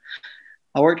deadfall, but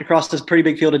I worked across this pretty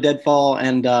big field of deadfall.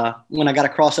 And when I got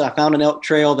across it, I found an elk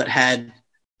trail that had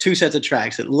two sets of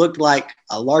tracks. It looked like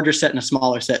a larger set and a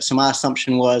smaller set. So my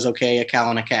assumption was, okay, a cow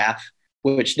and a calf,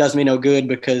 which does me no good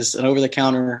because an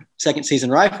over-the-counter second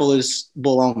season rifle is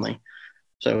bull only.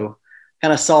 So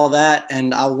kind of saw that,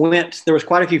 and there was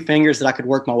quite a few fingers that I could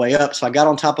work my way up. So I got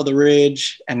on top of the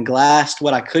ridge and glassed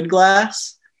what I could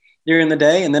glass during the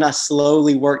day. And then I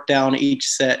slowly worked down each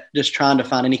set, just trying to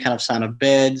find any kind of sign of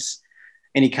beds,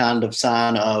 any kind of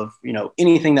sign of,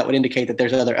 anything that would indicate that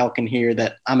there's other elk in here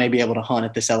that I may be able to hunt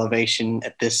at this elevation,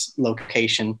 at this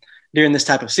location during this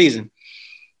type of season.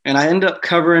 And I ended up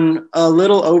covering a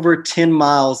little over 10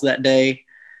 miles that day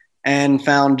and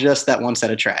found just that one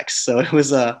set of tracks. So it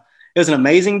was an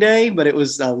amazing day, but it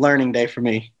was a learning day for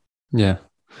me. Yeah.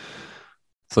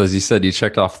 So as you said, you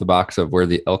checked off the box of where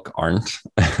the elk aren't,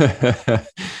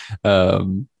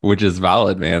 which is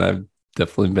valid, man. I've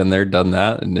definitely been there, done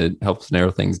that, and it helps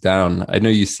narrow things down. I know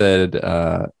you said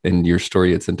in your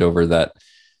story it sent over that,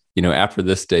 after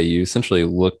this day, you essentially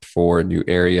looked for a new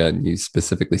area, and you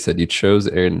specifically said you chose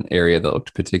an area that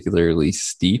looked particularly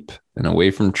steep and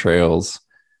away from trails,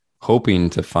 hoping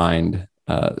to find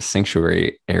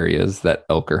sanctuary areas that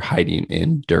elk are hiding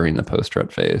in during the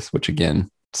post-rut phase, which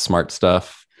again, smart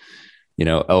stuff.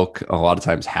 Elk a lot of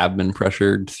times have been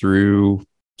pressured through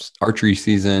archery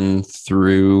season,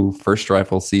 through first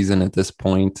rifle season at this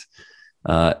point.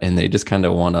 And they just kind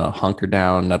of want to hunker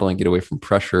down, not only get away from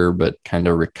pressure, but kind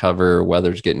of recover.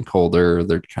 Weather's getting colder.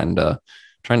 They're kind of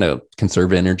trying to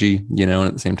conserve energy, and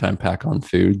at the same time pack on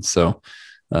food. So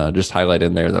just highlight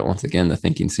in there that once again, the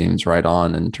thinking seems right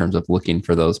on in terms of looking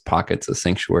for those pockets of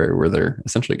sanctuary where they're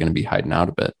essentially going to be hiding out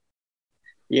a bit.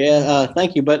 Yeah,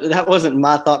 thank you. But that wasn't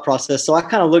my thought process. So I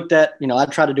kind of looked at, I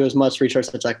tried to do as much research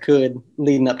as I could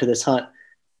leading up to this hunt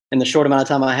in the short amount of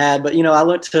time I had. But, I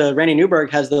went to Randy Newberg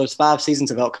has those 5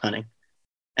 seasons of elk hunting.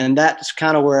 And that's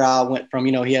kind of where I went from.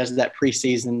 He has that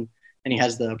preseason and he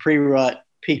has the pre-rut,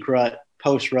 peak rut,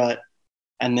 post-rut,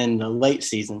 and then the late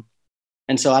season.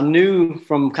 And so I knew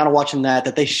from kind of watching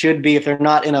that they should be, if they're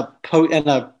not in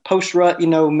a post-rut,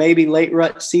 maybe late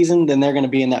rut season, then they're going to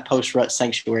be in that post-rut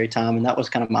sanctuary time. And that was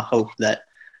kind of my hope that,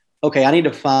 okay, I need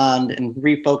to find and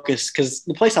refocus, because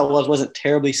the place I wasn't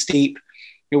terribly steep.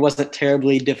 It wasn't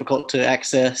terribly difficult to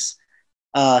access.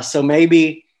 So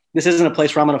maybe this isn't a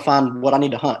place where I'm going to find what I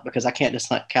need to hunt, because I can't just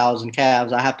hunt cows and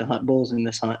calves. I have to hunt bulls in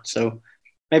this hunt. So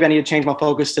maybe I need to change my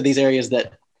focus to these areas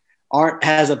that aren't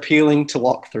as appealing to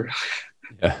walk through.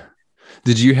 Yeah.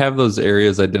 Did you have those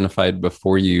areas identified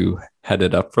before you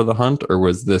headed up for the hunt? Or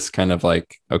was this kind of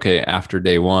like, okay, after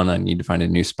day one, I need to find a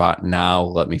new spot. Now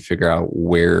let me figure out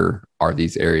where are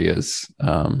these areas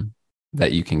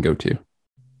that you can go to?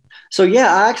 So,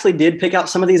 yeah, I actually did pick out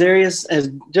some of these areas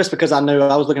just because I knew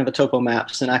I was looking at the topo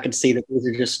maps and I could see that these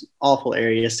are just awful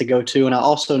areas to go to. And I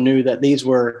also knew that these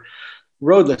were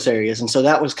roadless areas. And so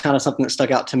that was kind of something that stuck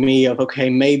out to me of, okay,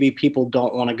 maybe people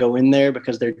don't want to go in there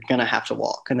because they're going to have to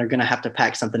walk and they're going to have to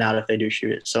pack something out if they do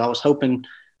shoot it. So I was hoping,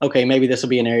 okay, maybe this will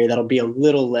be an area that'll be a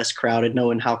little less crowded,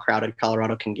 knowing how crowded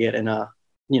Colorado can get in a,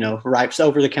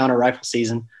 over-the-counter rifle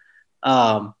season.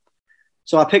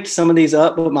 So I picked some of these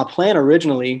up, but my plan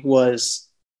originally was,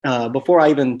 before I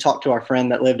even talked to our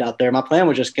friend that lived out there, my plan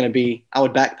was just going to be, I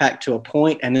would backpack to a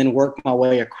point and then work my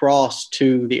way across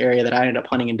to the area that I ended up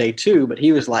hunting in day 2. But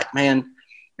he was like, man,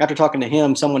 after talking to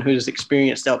him, someone who's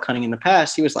experienced elk hunting in the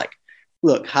past, he was like,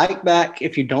 look, hike back.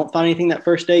 If you don't find anything that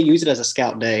first day, use it as a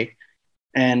scout day.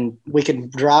 And we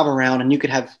could drive around and you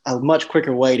could have a much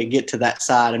quicker way to get to that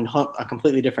side and hunt a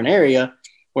completely different area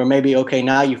where maybe, okay,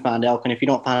 now you find elk. And if you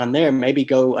don't find them there, maybe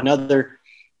go another,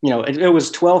 it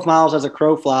was 12 miles as a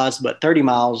crow flies, but 30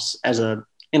 miles on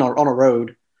a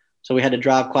road. So we had to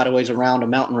drive quite a ways around a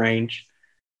mountain range.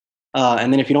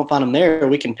 And then if you don't find them there,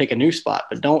 we can pick a new spot,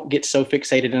 but don't get so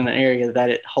fixated in an area that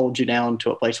it holds you down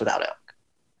to a place without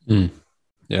elk.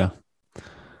 Yeah.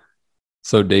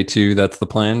 So day 2, that's the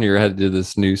plan. You're headed to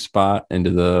this new spot, into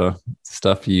the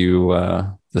stuff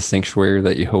the sanctuary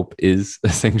that you hope is a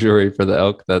sanctuary for the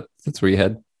elk. That's where you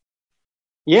head.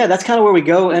 Yeah, that's kind of where we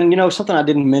go. And, something I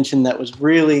didn't mention that was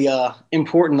really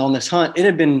important on this hunt, it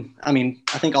had been, I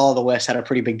think all of the West had a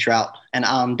pretty big drought.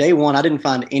 And day 1, I didn't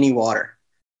find any water.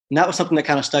 And that was something that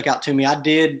kind of stuck out to me. I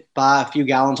did buy a few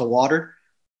gallons of water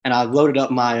and I loaded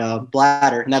up my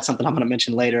bladder. And that's something I'm going to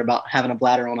mention later about having a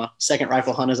bladder on a second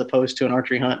rifle hunt as opposed to an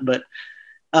archery hunt. But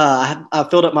I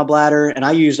filled up my bladder and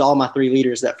I used all my 3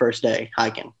 liters that first day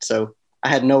hiking. So I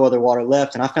had no other water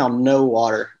left and I found no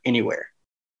water anywhere.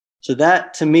 So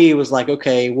that to me was like,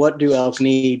 okay, what do elk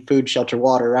need? Food, shelter,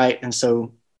 water, right? And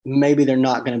so maybe they're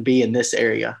not going to be in this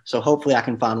area. So hopefully I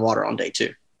can find water on day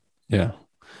 2. Yeah.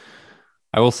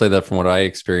 I will say that from what I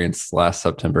experienced last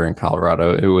September in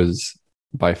Colorado, it was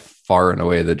by far and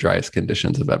away the driest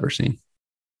conditions I've ever seen.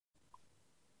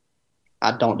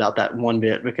 I don't doubt that one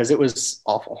bit because it was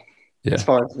awful as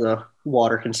far as the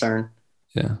water concern.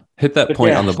 Yeah. Hit that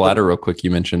point on the bladder real quick.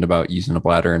 You mentioned about using a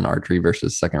bladder in archery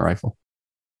versus second rifle.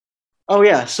 Oh,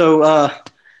 yeah. So,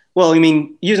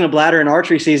 using a bladder in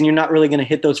archery season, you're not really going to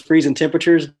hit those freezing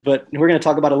temperatures, but we're going to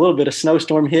talk about a little bit of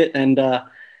snowstorm hit. And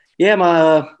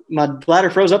my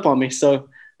bladder froze up on me. So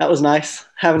that was nice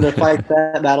having to fight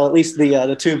that battle. At least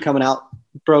the tube coming out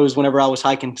froze whenever I was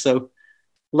hiking. So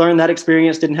learned that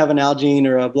experience, didn't have an Nalgene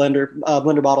or a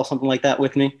blender bottle, something like that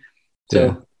with me.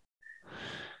 So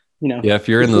you know. Yeah, if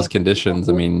you're in those conditions,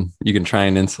 I mean, you can try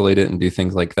and insulate it and do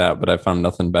things like that, but I found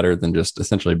nothing better than just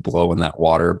essentially blowing that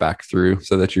water back through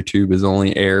so that your tube is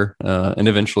only air, and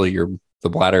eventually the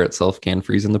bladder itself can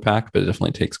freeze in the pack, but it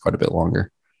definitely takes quite a bit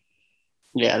longer.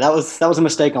 Yeah, that was a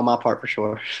mistake on my part for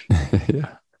sure.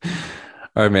 Yeah.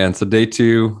 All right, man. So day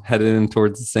 2, headed in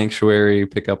towards the sanctuary,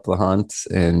 pick up the hunt,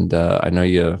 and I know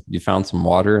you found some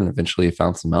water and eventually you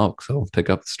found some elk. So pick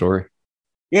up the story.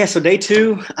 Yeah, so day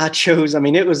 2, I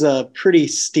mean, it was a pretty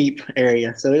steep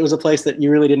area. So it was a place that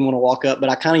you really didn't want to walk up, but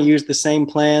I kind of used the same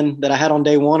plan that I had on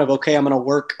day 1 of, okay, I'm going to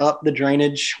work up the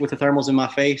drainage with the thermals in my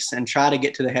face and try to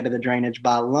get to the head of the drainage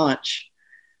by lunch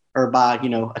or by,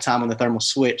 a time when the thermals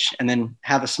switch, and then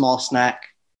have a small snack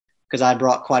because I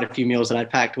brought quite a few meals that I'd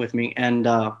packed with me, and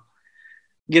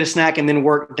get a snack and then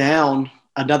work down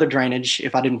another drainage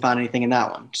if I didn't find anything in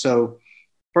that one. So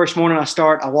first morning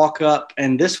I walk up,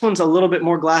 and this one's a little bit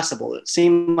more glassable. It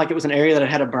seemed like it was an area that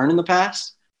had had a burn in the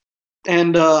past.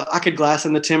 And I could glass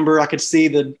in the timber. I could see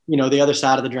the other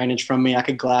side of the drainage from me. I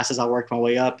could glass as I worked my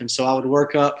way up. And so I would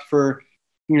work up for,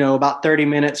 about 30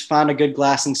 minutes, find a good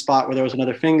glassing spot where there was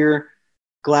another finger,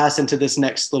 glass into this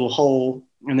next little hole.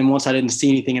 And then once I didn't see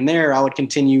anything in there, I would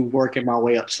continue working my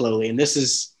way up slowly. And this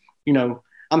is,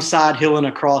 I'm side hilling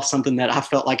across something that I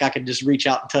felt like I could just reach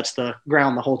out and touch the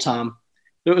ground the whole time.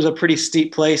 It was a pretty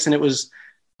steep place, and it was,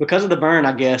 because of the burn,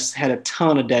 I guess, had a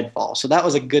ton of deadfall. So that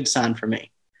was a good sign for me.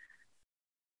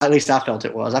 At least I felt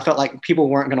it was. I felt like people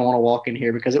weren't going to want to walk in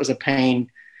here because it was a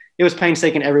pain. It was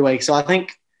painstaking every way. So I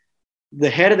think the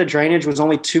head of the drainage was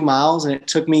only 2 miles, and it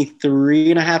took me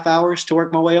 3.5 hours to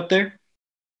work my way up there.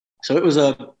 So it was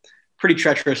a pretty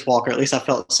treacherous walk, or at least I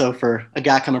felt so for a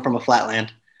guy coming from a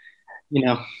flatland,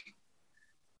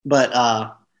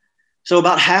 But so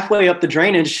about halfway up the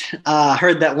drainage, I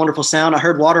heard that wonderful sound. I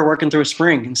heard water working through a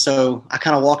spring. And so I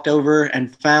kind of walked over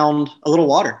and found a little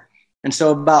water. And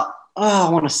so about, I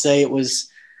want to say it was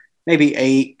maybe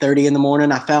 8:30 in the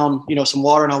morning, I found, some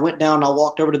water, and I went down and I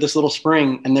walked over to this little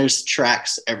spring, and there's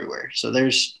tracks everywhere. So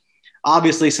there's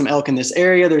obviously some elk in this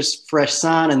area. There's fresh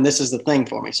sign, and this is the thing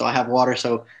for me. So I have water.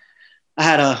 So I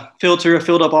had a filter,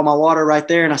 filled up all my water right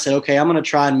there. And I said, okay, I'm going to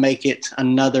try and make it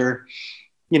another,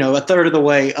 a third of the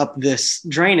way up this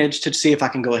drainage to see if I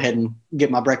can go ahead and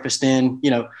get my breakfast in.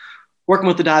 Working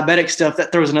with the diabetic stuff,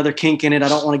 that throws another kink in it. I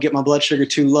don't want to get my blood sugar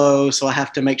too low, so I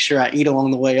have to make sure I eat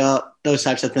along the way up, those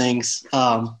types of things.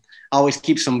 I always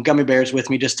keep some gummy bears with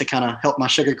me just to kind of help my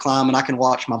sugar climb, and I can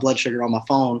watch my blood sugar on my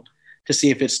phone to see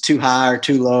if it's too high or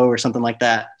too low or something like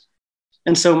that.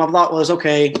 And so my thought was,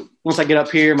 okay, once I get up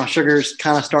here, my sugar's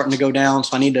kind of starting to go down,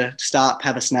 so I need to stop,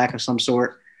 have a snack of some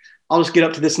sort. I'll just get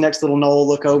up to this next little knoll,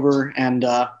 look over, and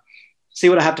see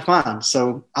what I have to find.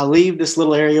 So I leave this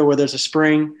little area where there's a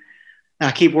spring, and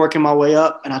I keep working my way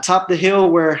up, and I top the hill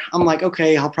where I'm like,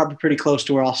 okay, I'll probably be pretty close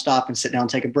to where I'll stop and sit down and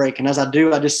take a break. And as I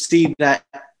do, I just see that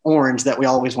orange that we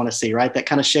always want to see, right? That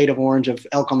kind of shade of orange of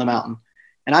elk on the mountain.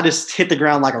 And I just hit the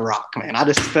ground like a rock, man. I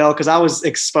just fell because I was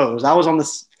exposed. I was on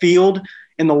this field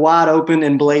in the wide open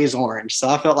and blaze orange. So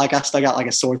I felt like I stuck out like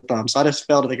a sore thumb. So I just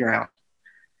fell to the ground.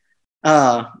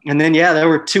 And then, there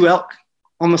were 2 elk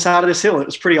on the side of this hill. It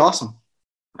was pretty awesome.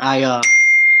 I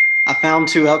found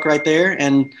 2 elk right there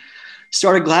and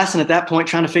started glassing at that point,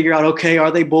 trying to figure out, okay,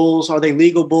 are they bulls? Are they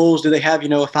legal bulls? Do they have, a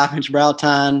 5-inch brow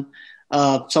tine,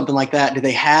 something like that? Do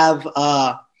they have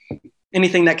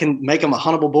anything that can make them a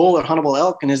huntable bull or huntable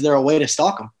elk? And is there a way to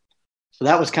stalk them? So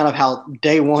that was kind of how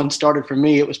day 1 started for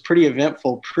me. It was pretty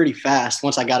eventful, pretty fast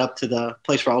once I got up to the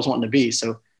place where I was wanting to be.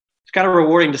 So it's kind of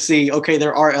rewarding to see, okay,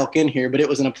 there are elk in here, but it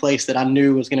was in a place that I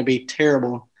knew was going to be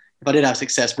terrible if I did have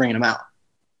success bringing them out.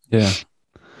 Yeah.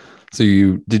 So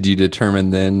did you determine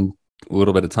then a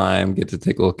little bit of time, get to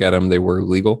take a look at them? They were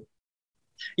legal?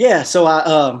 Yeah. So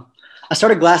I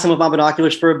started glassing with my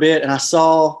binoculars for a bit, and I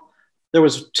saw there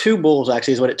was 2 bulls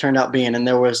actually is what it turned out being. And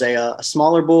there was a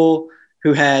smaller bull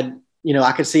who had,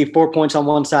 I could see 4 points on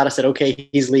one side. I said, okay,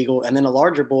 he's legal. And then a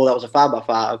larger bull that was a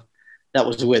 5x5 that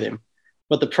was with him.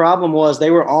 But the problem was they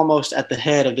were almost at the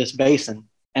head of this basin,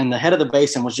 and the head of the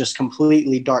basin was just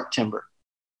completely dark timber.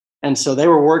 And so they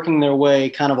were working their way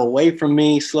kind of away from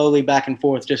me, slowly back and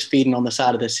forth, just feeding on the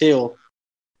side of this hill.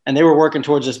 And they were working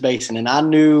towards this basin. And I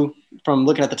knew from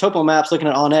looking at the topo maps, looking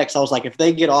at OnX, I was like, if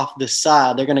they get off this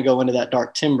side, they're going to go into that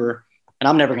dark timber, and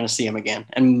I'm never going to see them again.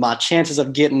 And my chances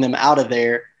of getting them out of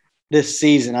there this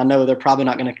season, I know they're probably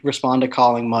not going to respond to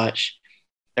calling much.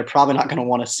 They're probably not going to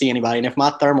want to see anybody. And if my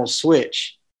thermals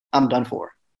switch, I'm done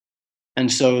for.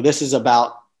 And so this is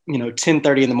about,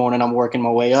 10:30 in the morning. I'm working my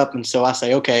way up. And so I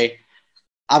say, okay,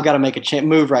 I've got to make a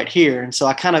move right here. And so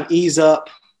I kind of ease up.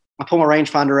 I pull my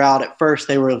rangefinder out. At first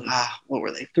they were, what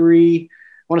were they?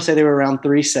 want to say they were around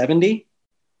 370,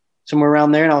 somewhere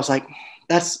around there. And I was like,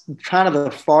 that's kind of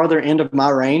the farther end of my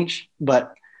range.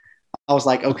 But I was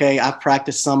like, okay, I've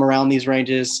practiced some around these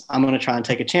ranges. I'm going to try and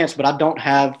take a chance, but I don't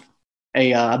have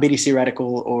a BDC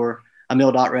reticle or a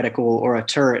mil dot reticle or a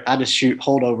turret. I just shoot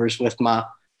holdovers with my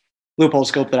loophole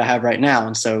scope that I have right now.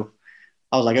 And so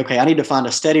I was like, okay, I need to find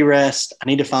a steady rest. I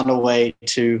need to find a way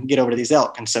to get over to these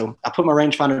elk. And so I put my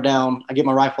rangefinder down. I get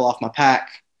my rifle off my pack,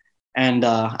 and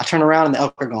I turn around and the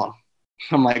elk are gone.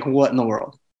 I'm like, what in the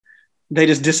world? They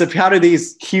just disappear. How do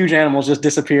these huge animals just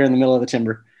disappear in the middle of the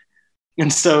timber?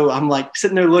 And so I'm like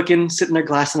sitting there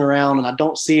glassing around, and I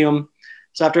don't see them.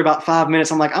 So after about 5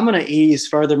 minutes, I'm like, I'm going to ease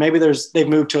further. Maybe they've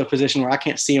moved to a position where I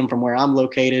can't see them from where I'm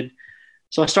located.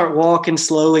 So I start walking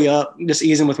slowly up, just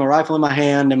easing with my rifle in my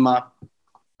hand, and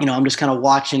I'm just kind of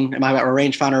watching. And I got my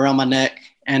rangefinder around my neck,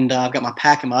 and I've got my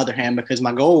pack in my other hand, because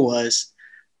my goal was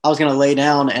I was going to lay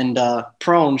down and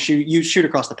prone shoot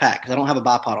across the pack, because I don't have a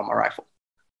bipod on my rifle.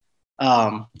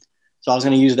 So I was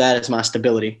going to use that as my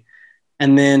stability.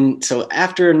 And then, so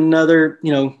after another,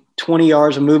 20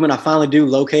 yards of movement, I finally do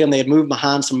locate them. They had moved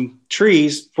behind some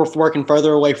trees for working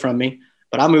further away from me,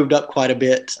 but I moved up quite a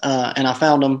bit, and I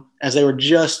found them as they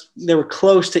were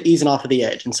close to easing off of the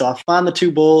edge. And so I find the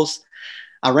two bulls,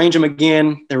 I range them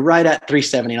again. They're right at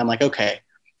 370. And I'm like, okay,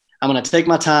 I'm going to take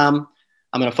my time.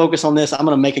 I'm going to focus on this. I'm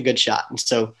going to make a good shot. And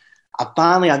so I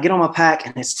get on my pack,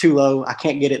 and it's too low. I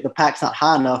can't get it. The pack's not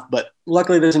high enough, but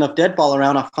luckily there's enough deadfall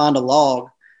around. I find a log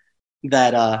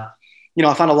that,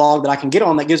 I can get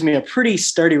on that gives me a pretty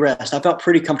sturdy rest. I felt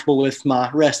pretty comfortable with my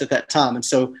rest at that time. And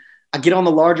so I get on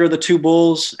the larger of the two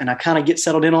bulls, and I kind of get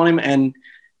settled in on him, and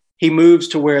he moves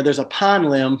to where there's a pine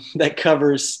limb that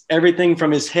covers everything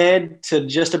from his head to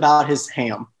just about his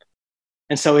ham.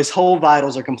 And so his whole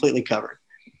vitals are completely covered.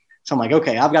 So I'm like,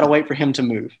 okay, I've got to wait for him to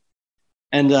move.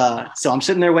 And so I'm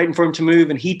sitting there waiting for him to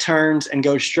move, and he turns and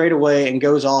goes straight away and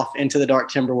goes off into the dark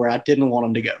timber where I didn't want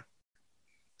him to go.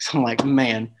 So I'm like,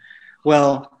 man,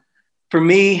 well, for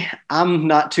me, I'm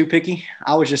not too picky.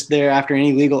 I was just there after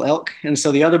any legal elk. And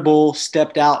so the other bull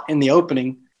stepped out in the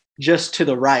opening just to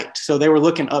the right. So they were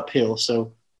looking uphill.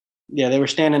 So yeah, they were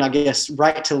standing, I guess,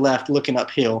 right to left looking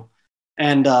uphill.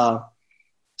 And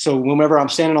so whenever I'm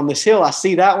standing on this hill, I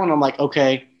see that one. I'm like,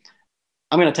 okay,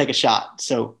 I'm going to take a shot.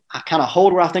 So I kind of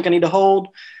hold where I think I need to hold.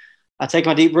 I take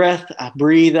my deep breath. I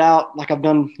breathe out like I've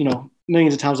done,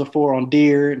 millions of times before on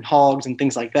deer and hogs and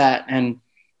things like that. And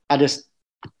I just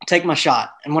take my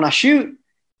shot. And when I shoot,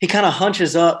 he kind of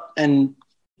hunches up, and,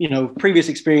 previous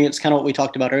experience, kind of what we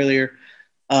talked about earlier,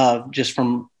 just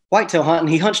from whitetail hunting,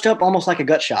 he hunched up almost like a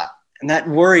gut shot. And that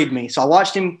worried me. So I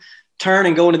watched him turn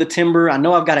and go into the timber. I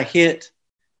know I've got a hit,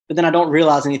 but then I don't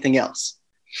realize anything else.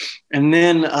 And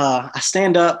then I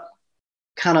stand up,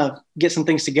 kind of get some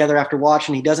things together after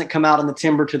watching. He doesn't come out in the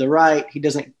timber to the right.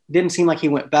 Didn't seem like he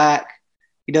went back.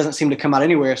 He doesn't seem to come out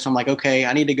anywhere. So I'm like, okay,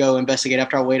 I need to go investigate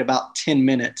after I wait about 10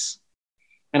 minutes.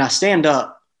 And I stand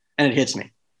up, and it hits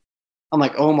me. I'm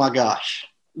like, oh my gosh,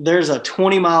 there's a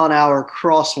 20-mile-an-hour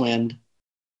crosswind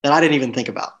that I didn't even think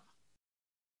about.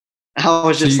 I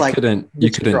was just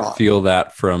you couldn't feel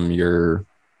that from your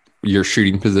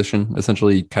shooting position.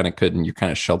 Essentially, you're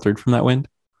kind of sheltered from that wind.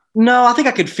 No, I think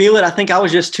I could feel it. I think I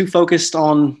was just too focused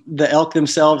on the elk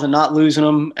themselves and not losing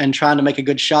them and trying to make a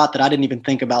good shot that I didn't even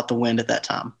think about the wind at that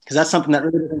time, because that's something that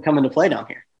really doesn't come into play down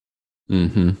here.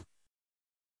 Mm-hmm.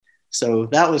 So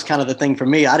that was kind of the thing for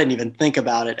me. I didn't even think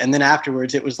about it. And then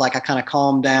afterwards, it was like I kind of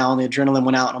calmed down. The adrenaline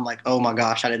went out, and I'm like, oh my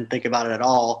gosh, I didn't think about it at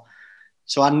all.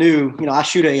 So I knew, I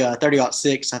shoot a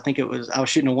 30-06. I was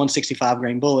shooting a 165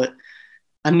 grain bullet.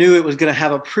 I knew it was going to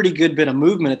have a pretty good bit of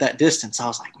movement at that distance. I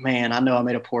was like, man, I know I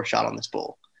made a poor shot on this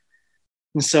bull.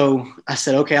 And so I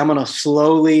said, okay, I'm going to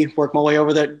slowly work my way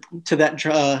over there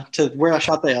to where I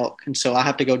shot the elk. And so I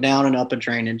have to go down and up a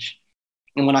drainage.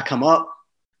 And when I come up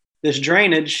this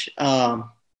drainage, I'm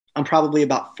probably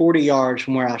about 40 yards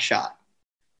from where I shot.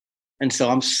 And so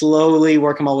I'm slowly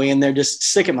working my way in there, just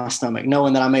sick at my stomach,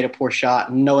 knowing that I made a poor shot,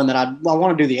 and knowing that I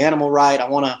want to do the animal right. I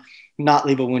want to not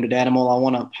leave a wounded animal. I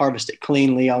want to harvest it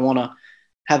cleanly. I want to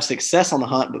have success on the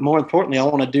hunt, but more importantly, I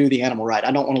want to do the animal right.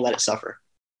 I don't want to let it suffer.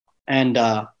 And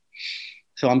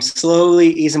so I'm slowly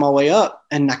easing my way up,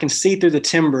 and I can see through the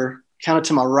timber kind of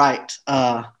to my right.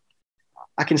 I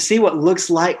can see what looks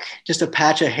like just a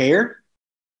patch of hair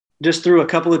just through a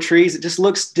couple of trees. It just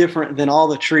looks different than all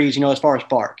the trees, as far as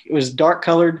bark. It was dark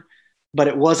colored, but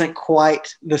it wasn't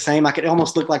quite the same. It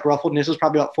almost looked like ruffled, and this was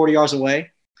probably about 40 yards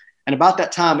away. And about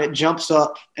that time, it jumps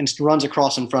up and runs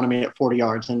across in front of me at 40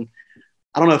 yards. And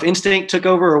I don't know if instinct took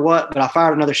over or what, but I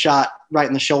fired another shot right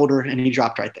in the shoulder, and he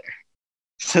dropped right there.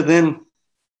 So then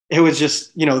it was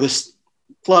just, this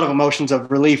flood of emotions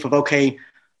of relief of, okay,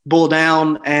 bull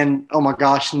down. And oh my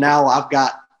gosh, now I've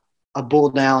got a bull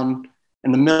down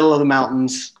in the middle of the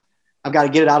mountains. I've got to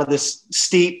get it out of this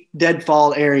steep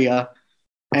deadfall area.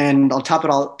 And to top it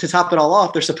all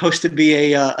off, there's supposed to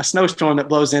be a snowstorm that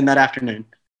blows in that afternoon.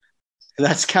 So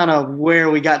that's kind of where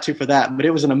we got to for that. But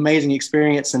it was an amazing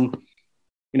experience. And,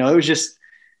 it was just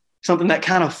something that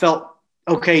kind of felt,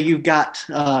 okay, you've got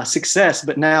success,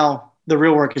 but now the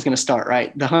real work is going to start,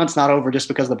 right? The hunt's not over just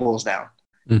because the bull's down.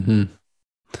 Mm-hmm.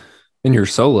 And you're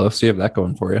solo, so you have that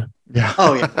going for you. Yeah.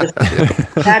 Oh, yeah.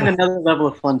 Adding another level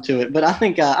of fun to it. But I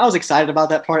think I was excited about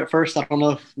that part at first. I don't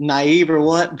know if naive or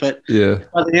what, but yeah,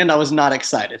 by the end, I was not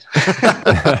excited.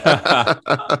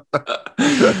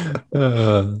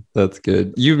 That's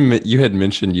good. You had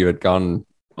mentioned you had gone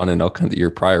on an elk hunt the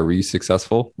year prior. Were you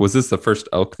successful? Was this the first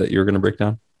elk that you were going to break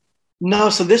down?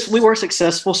 No, so we were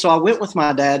successful. So I went with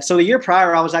my dad. So the year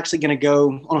prior, I was actually going to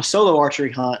go on a solo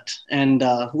archery hunt. And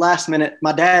last minute,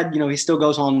 my dad, he still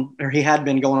goes on, or he had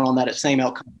been going on that same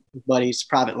elk hunt with buddies,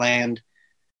 private land.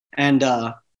 And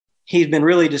he's been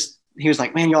really he was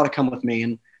like, man, you ought to come with me.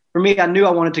 And for me, I knew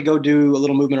I wanted to go do a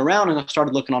little movement around, and I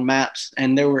started looking on maps.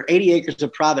 And there were 80 acres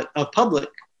of public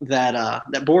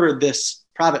that bordered this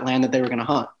private land that they were going to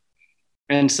hunt.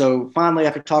 And so finally,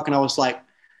 after talking, I was like,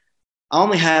 I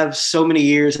only have so many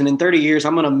years, and in 30 years,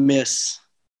 I'm going to miss,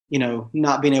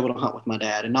 not being able to hunt with my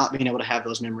dad and not being able to have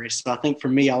those memories. So I think for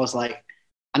me, I was like,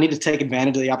 I need to take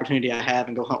advantage of the opportunity I have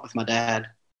and go hunt with my dad.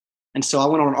 And so I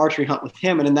went on an archery hunt with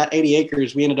him, and in that 80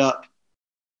 acres, we ended up,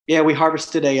 we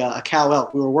harvested a cow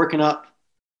elk. We were working up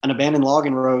an abandoned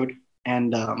logging road,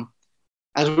 and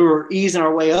as we were easing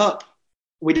our way up,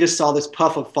 we just saw this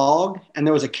puff of fog, and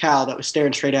there was a cow that was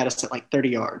staring straight at us at like 30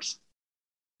 yards.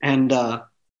 And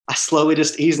I slowly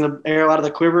just eased the arrow out of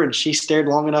the quiver, and she stared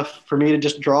long enough for me to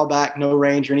just draw back, no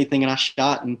range or anything, and I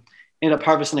shot and ended up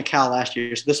harvesting a cow last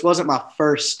year. So this wasn't my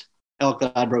first elk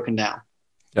that I'd broken down.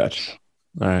 Gotcha.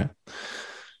 All right.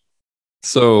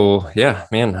 So, yeah,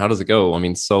 man, how does it go? I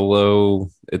mean, solo,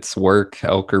 it's work,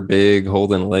 elk are big,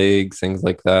 holding legs, things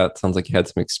like that. Sounds like you had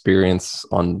some experience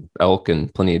on elk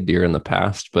and plenty of deer in the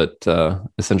past, but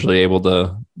essentially able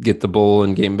to get the bull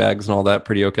and game bags and all that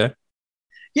pretty okay?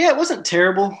 Yeah, it wasn't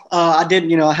terrible. I did,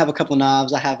 I have a couple of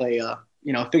knives. I have a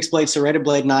fixed blade, serrated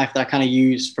blade knife that I kind of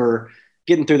use for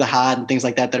getting through the hide and things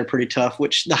like that are pretty tough,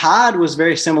 which the hide was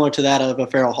very similar to that of a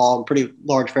feral hog, pretty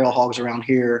large feral hogs around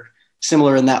here,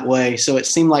 similar in that way. So it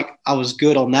seemed like I was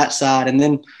good on that side. And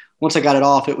then once I got it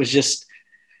off, it was just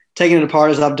taking it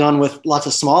apart as I've done with lots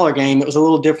of smaller game. It was a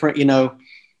little different,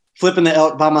 flipping the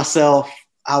elk by myself.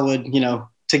 I would,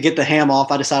 to get the ham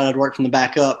off, I decided I'd work from the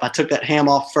back up. I took that ham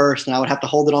off first, and I would have to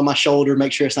hold it on my shoulder,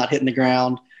 make sure it's not hitting the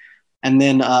ground. And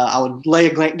then I would lay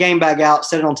a game bag out,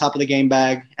 set it on top of the game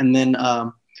bag. And then,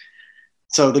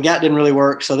 so the gat didn't really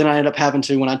work. So then I ended up having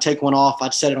to, when I take one off,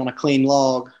 I'd set it on a clean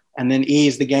log and then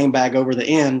ease the game bag over the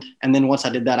end. And then once I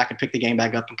did that, I could pick the game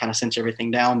bag up and kind of cinch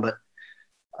everything down. But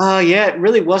it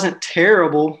really wasn't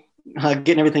terrible.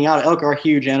 Getting everything out. Elk are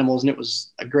huge animals, and it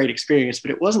was a great experience,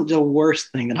 but it wasn't the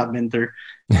worst thing that I've been through.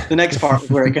 The next part was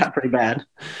where it got pretty bad.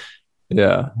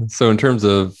 Yeah. So in terms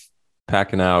of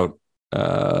packing out,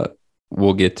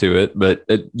 we'll get to it, but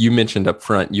you mentioned up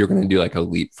front, you're going to do like a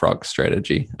leapfrog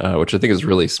strategy, which I think is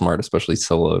really smart, especially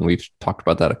solo. And we've talked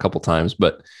about that a couple times,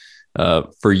 but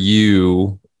for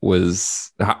you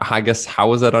I guess, how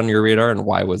was that on your radar, and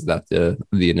why was that the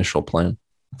initial plan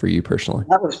for you personally?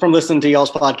 That was from listening to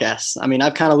y'all's podcasts. I mean,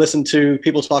 I've kind of listened to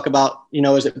people talk about,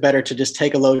 is it better to just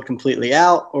take a load completely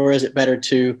out, or is it better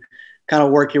to kind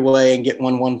of work your way and get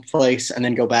one place and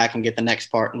then go back and get the next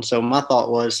part? And so my thought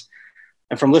was,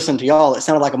 and from listening to y'all, it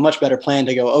sounded like a much better plan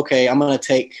to go, okay, I'm going to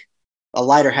take a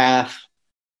lighter half,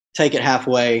 take it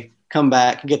halfway, come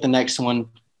back, get the next one,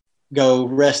 go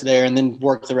rest there, and then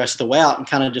work the rest of the way out and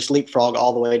kind of just leapfrog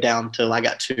all the way down till I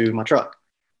got to my truck.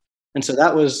 And so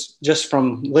that was just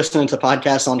from listening to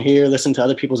podcasts on here, listening to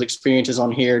other people's experiences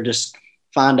on here, just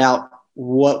find out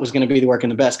what was going to be the work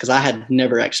and the best, because I had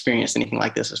never experienced anything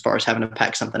like this as far as having to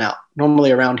pack something out.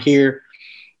 Normally around here,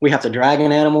 we have to drag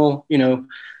an animal,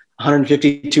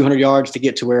 150, 200 yards to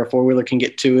get to where a four-wheeler can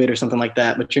get to it or something like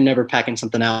that, but you're never packing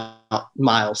something out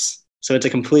miles. So it's a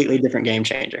completely different game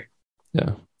changer.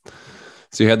 Yeah.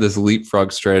 So you had this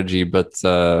leapfrog strategy, but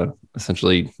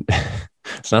essentially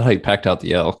it's not how you packed out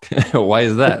the elk. Why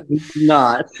is that?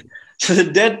 Not. So the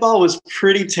deadfall was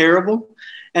pretty terrible.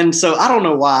 And so I don't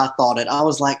know why I thought it. I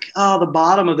was like, the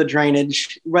bottom of the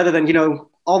drainage, rather than,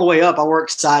 all the way up, I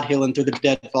worked side hilling through the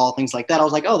deadfall, things like that. I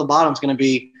was like, the bottom's going to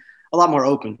be a lot more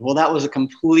open. Well, that was a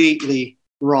completely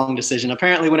Wrong decision.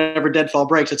 Apparently, whenever deadfall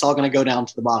breaks, it's all going to go down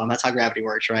to the bottom. That's how gravity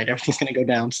works, right? Everything's going to go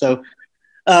down. So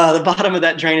the bottom of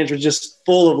that drainage was just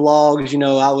full of logs.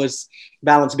 I was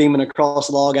balance beaming across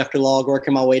log after log,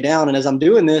 working my way down. And as I'm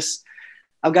doing this,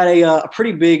 I've got a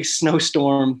pretty big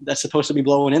snowstorm that's supposed to be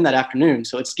blowing in that afternoon.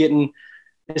 So it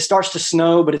starts to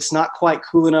snow, but it's not quite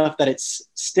cool enough that it's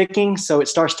sticking. So it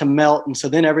starts to melt. And so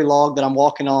then every log that I'm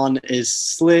walking on is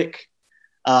slick.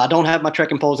 I don't have my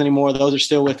trekking poles anymore. Those are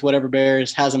still with whatever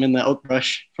bears has them in the oak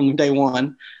brush from day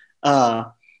one.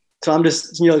 So I'm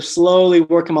just, slowly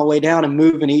working my way down and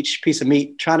moving each piece of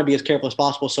meat, trying to be as careful as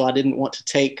possible. So I didn't want to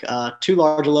take too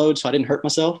large a load, so I didn't hurt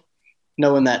myself,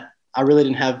 knowing that I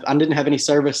didn't have any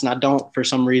service, and I don't, for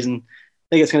some reason, I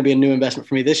think it's going to be a new investment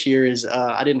for me this year, is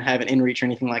I didn't have an inReach or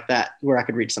anything like that where I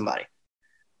could reach somebody.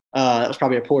 That was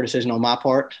probably a poor decision on my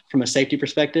part from a safety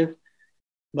perspective.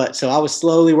 But so I was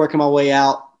slowly working my way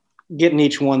out, getting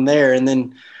each one there. And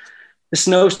then the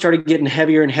snow started getting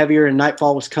heavier and heavier, and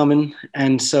nightfall was coming.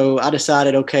 And so I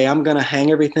decided, okay, I'm going to hang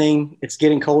everything. It's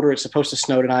getting colder. It's supposed to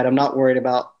snow tonight. I'm not worried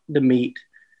about the meat.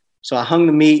 So I hung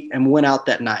the meat and went out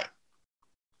that night.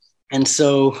 And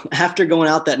so after going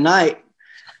out that night,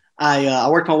 I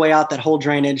worked my way out that whole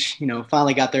drainage,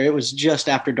 finally got there. It was just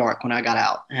after dark when I got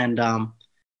out. And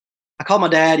I called my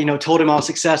dad, told him I was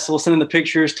successful, sent him the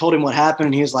pictures, told him what happened.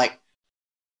 And he was like,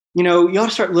 you ought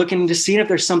to start looking, just seeing if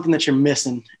there's something that you're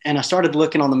missing. And I started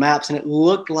looking on the maps, and it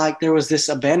looked like there was this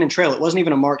abandoned trail. It wasn't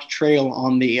even a marked trail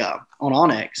on the on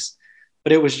Onyx,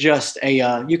 but it was just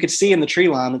you could see in the tree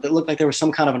line that it looked like there was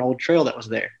some kind of an old trail that was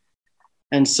there.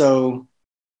 And so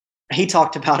he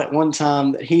talked about it one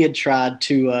time that he had tried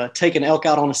to take an elk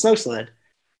out on a snow sled.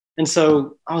 And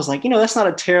so I was like, that's not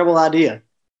a terrible idea.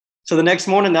 So the next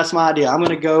morning, that's my idea. I'm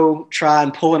going to go try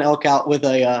and pull an elk out with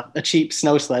a cheap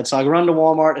snow sled. So I run to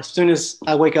Walmart. As soon as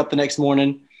I wake up the next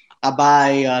morning, I buy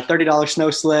a $30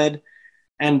 snow sled.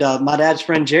 And my dad's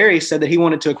friend, Jerry, said that he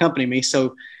wanted to accompany me.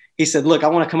 So he said, look, I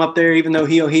want to come up there, even though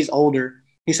he's older.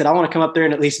 He said, I want to come up there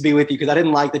and at least be with you, because I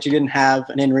didn't like that you didn't have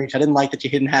an inReach. I didn't like that you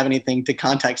didn't have anything to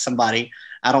contact somebody.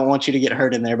 I don't want you to get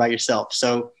hurt in there by yourself.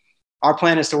 So our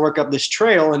plan is to work up this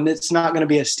trail, and it's not going to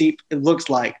be as steep, it looks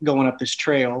like, going up this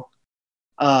trail.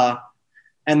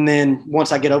 And then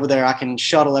once I get over there, I can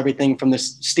shuttle everything from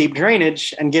this steep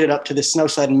drainage and get it up to this snow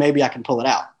sled, and maybe I can pull it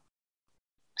out.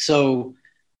 So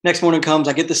next morning comes,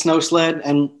 I get the snow sled,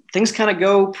 and things kind of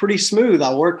go pretty smooth.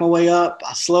 I work my way up.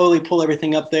 I slowly pull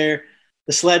everything up there.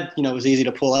 The sled, was easy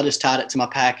to pull. I just tied it to my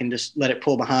pack and just let it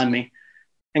pull behind me,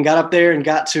 and got up there and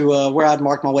got to where I'd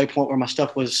marked my waypoint where my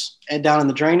stuff was down in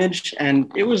the drainage.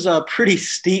 And it was a pretty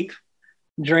steep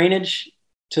drainage,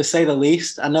 to say the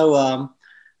least. I know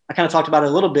I kind of talked about it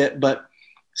a little bit, but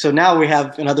so now we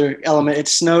have another element. It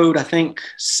snowed, I think,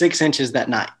 6 inches that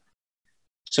night.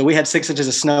 So we had 6 inches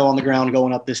of snow on the ground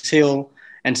going up this hill.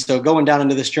 And so going down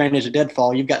into this drainage of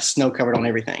deadfall, you've got snow covered on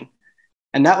everything.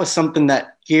 And that was something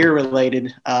that gear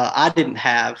related I didn't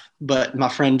have, but my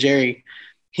friend Jerry,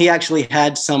 he actually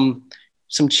had some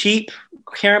cheap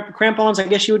crampons, I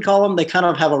guess you would call them. They kind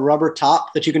of have a rubber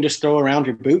top that you can just throw around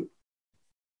your boot.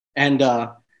 And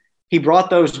he brought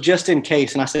those just in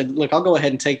case. And I said, look, I'll go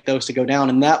ahead and take those to go down.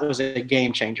 And that was a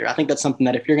game changer. I think that's something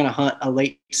that if you're going to hunt a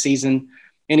late season,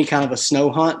 any kind of a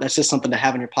snow hunt, that's just something to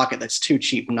have in your pocket that's too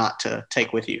cheap not to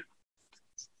take with you.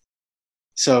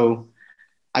 So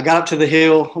I got up to the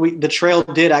hill. The trail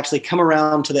did actually come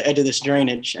around to the edge of this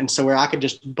drainage. And so where I could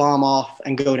just bomb off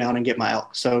and go down and get my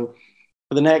elk. So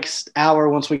for the next hour,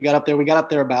 once we got up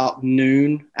there about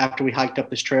noon after we hiked up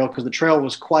this trail, because the trail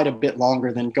was quite a bit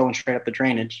longer than going straight up the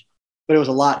drainage, but it was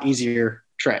a lot easier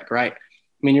trek, right?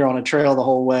 I mean, you're on a trail the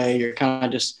whole way. You're kind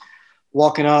of just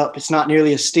walking up. It's not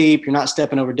nearly as steep. You're not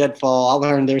stepping over deadfall. I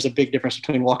learned there's a big difference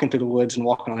between walking through the woods and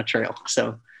walking on a trail.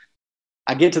 So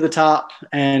I get to the top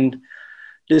and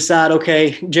decide,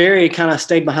 okay, Jerry kind of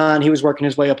stayed behind. He was working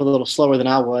his way up a little slower than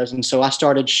I was. And so I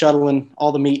started shuttling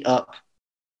all the meat up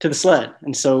to the sled.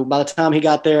 And so by the time he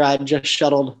got there, I just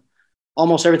shuttled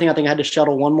almost everything. I think I had to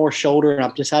shuttle one more shoulder, and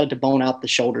I've decided to bone out the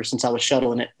shoulder since I was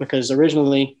shuttling it, because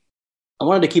originally I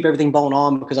wanted to keep everything bone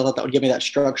on because I thought that would give me that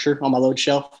structure on my load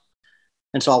shelf.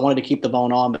 And so I wanted to keep the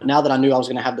bone on. But now that I knew I was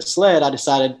going to have the sled, I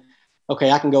decided,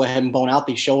 okay, I can go ahead and bone out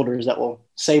these shoulders. That will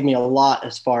save me a lot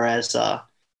as far as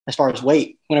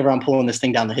weight whenever I'm pulling this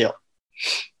thing down the hill.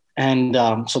 And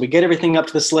so we get everything up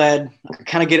to the sled,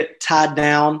 kind of get it tied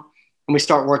down, and we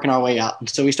start working our way out. And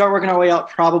so we start working our way out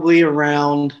probably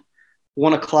around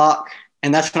 1 o'clock.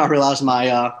 And that's when I realized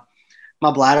my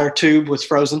bladder tube was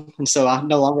frozen. And so I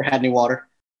no longer had any water.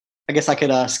 I guess I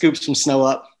could scoop some snow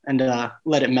up and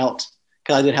let it melt,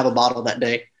 because I did have a bottle that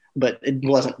day, but it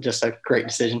wasn't just a great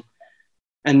decision.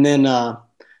 And then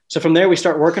So from there, we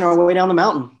start working our way down the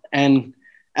mountain. And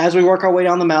as we work our way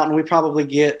down the mountain, we probably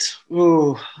get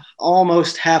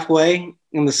almost halfway,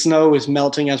 and the snow is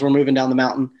melting as we're moving down the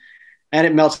mountain, and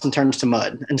it melts and turns to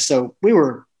mud. And so we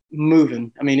were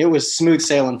moving. I mean, it was smooth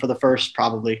sailing for the first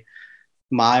probably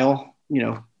mile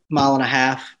and a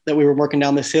half that we were working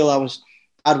down this hill.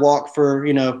 I'd walk for,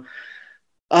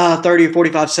 30 or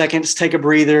 45 seconds, take a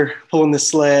breather, pulling the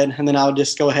sled. And then I would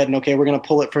just go ahead and, okay, we're going to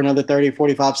pull it for another 30,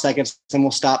 45 seconds. Then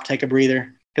we'll stop, take a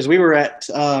breather. Because we were at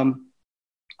a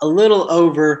little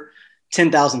over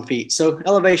 10,000 feet. So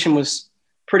elevation was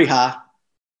pretty high.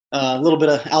 A little bit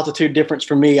of altitude difference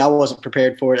for me. I wasn't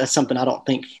prepared for it. That's something I don't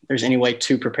think there's any way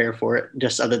to prepare for it,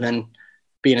 just other than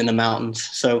being in the mountains.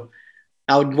 So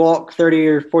I would walk 30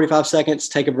 or 45 seconds,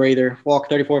 take a breather, walk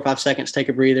 30, 45 seconds, take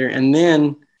a breather. And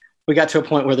then we got to a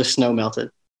point where the snow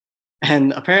melted.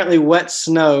 And apparently wet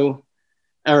snow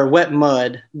or wet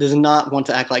mud does not want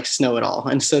to act like snow at all.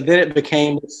 And so then it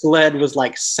became, the sled was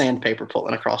like sandpaper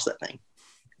pulling across that thing.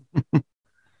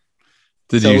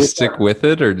 Did you stick with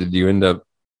it, or did you end up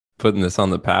putting this on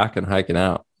the pack and hiking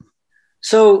out?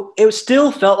 So it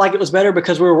still felt like it was better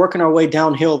because we were working our way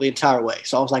downhill the entire way.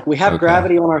 So I was like, we have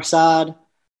gravity on our side.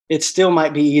 It still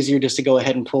might be easier just to go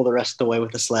ahead and pull the rest of the way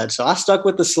with the sled. So I stuck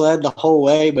with the sled the whole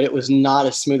way, but it was not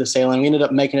as smooth as sailing. We ended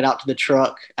up making it out to the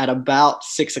truck at about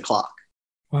 6:00.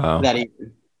 Wow. That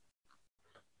evening.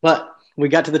 But we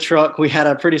got to the truck. We had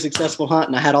a pretty successful hunt,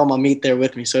 and I had all my meat there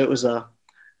with me. So it was a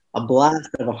blast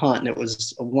of a hunt, and it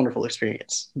was a wonderful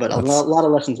experience, but a lot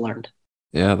of lessons learned.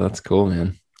 Yeah, that's cool,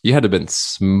 man. You had to have been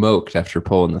smoked after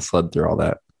pulling the sled through all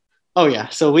that. Oh, yeah.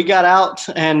 So we got out,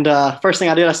 and first thing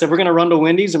I did, I said, we're going to run to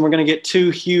Wendy's, and we're going to get 2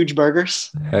 huge burgers.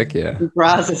 Heck yeah.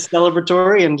 Fries and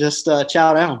celebratory, and just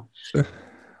chow down. So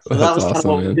that was awesome, kind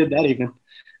of what we did that evening.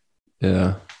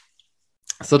 Yeah.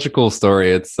 Such a cool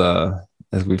story. It's,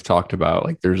 as we've talked about,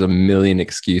 like there's a million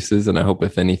excuses. And I hope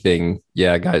if anything,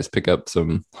 guys, pick up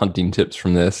some hunting tips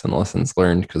from this and lessons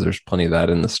learned, because there's plenty of that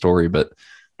in the story. But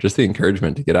just the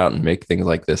encouragement to get out and make things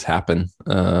like this happen,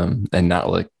 and not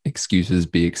let excuses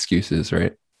be excuses,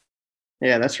 right?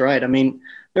 Yeah, that's right. I mean,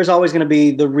 there's always going to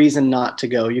be the reason not to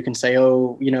go. You can say,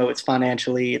 it's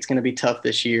financially, it's going to be tough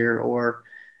this year, or,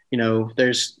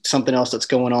 there's something else that's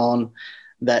going on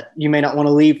that you may not want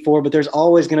to leave for, but there's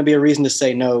always going to be a reason to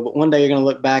say no. But one day you're going to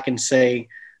look back and say,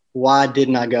 why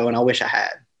didn't I go? And I wish I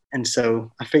had. And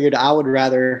so I figured I would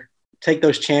rather take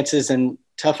those chances and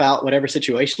tough out whatever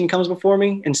situation comes before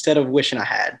me instead of wishing I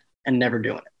had and never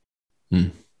doing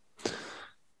it.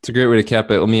 It's a great way to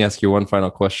cap it. Let me ask you one final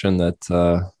question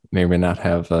that may or may not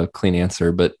have a clean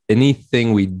answer, but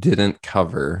anything we didn't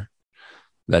cover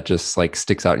that just like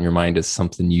sticks out in your mind as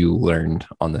something you learned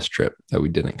on this trip that we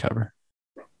didn't cover?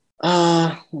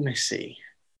 Let me see.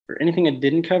 For anything I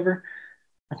didn't cover,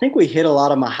 I think we hit a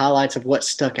lot of my highlights of what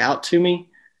stuck out to me.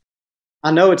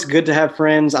 I know it's good to have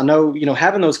friends. I know,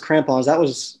 having those crampons, that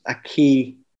was a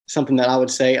key, something that I would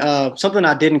say. Something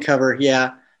I didn't cover,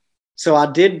 yeah. So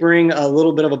I did bring a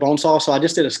little bit of a bone saw. So I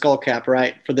just did a skull cap,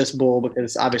 right, for this bull,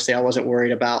 because obviously I wasn't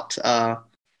worried about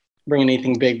bringing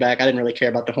anything big back. I didn't really care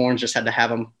about the horns, just had to have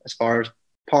them as far as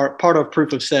part of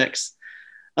proof of sex.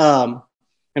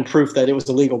 And proof that it was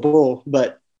a legal bull.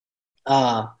 But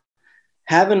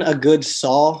having a good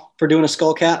saw for doing a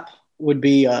skull cap would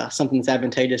be something that's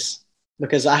advantageous,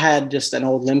 because I had just an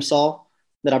old limb saw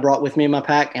that I brought with me in my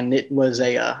pack, and it was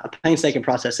a painstaking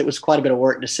process. It was quite a bit of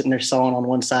work just sitting there sawing on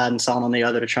one side and sawing on the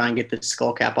other to try and get the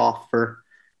skull cap off for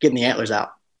getting the antlers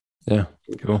out. Yeah,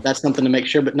 cool. That's something to make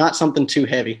sure, but not something too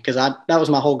heavy, because that was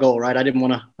my whole goal, right?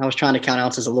 I was trying to count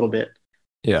ounces a little bit.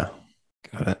 Yeah,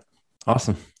 got it.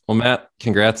 Awesome. Well, Matt,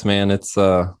 congrats, man. It's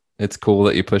cool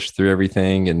that you pushed through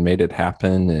everything and made it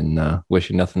happen, and wish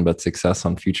you nothing but success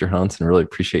on future hunts, and really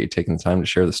appreciate you taking the time to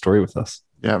share the story with us.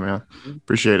 Yeah, man.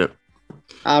 Appreciate it.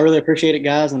 I really appreciate it,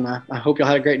 guys. And I hope y'all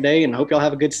had a great day, and I hope y'all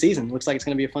have a good season. Looks like it's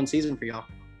going to be a fun season for y'all.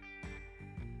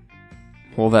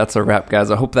 Well, that's a wrap,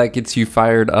 guys. I hope that gets you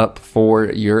fired up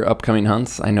for your upcoming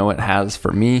hunts. I know it has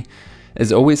for me.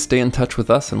 As always, stay in touch with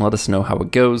us and let us know how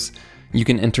it goes. You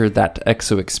can enter that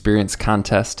EXO Experience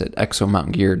contest at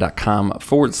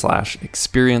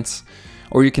exomountaingear.com/experience,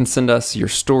 or you can send us your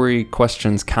story,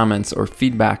 questions, comments, or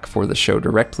feedback for the show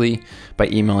directly by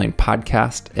emailing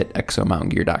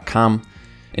podcast@exomountaingear.com.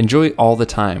 Enjoy all the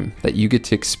time that you get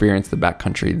to experience the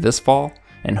backcountry this fall,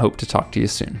 and hope to talk to you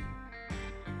soon.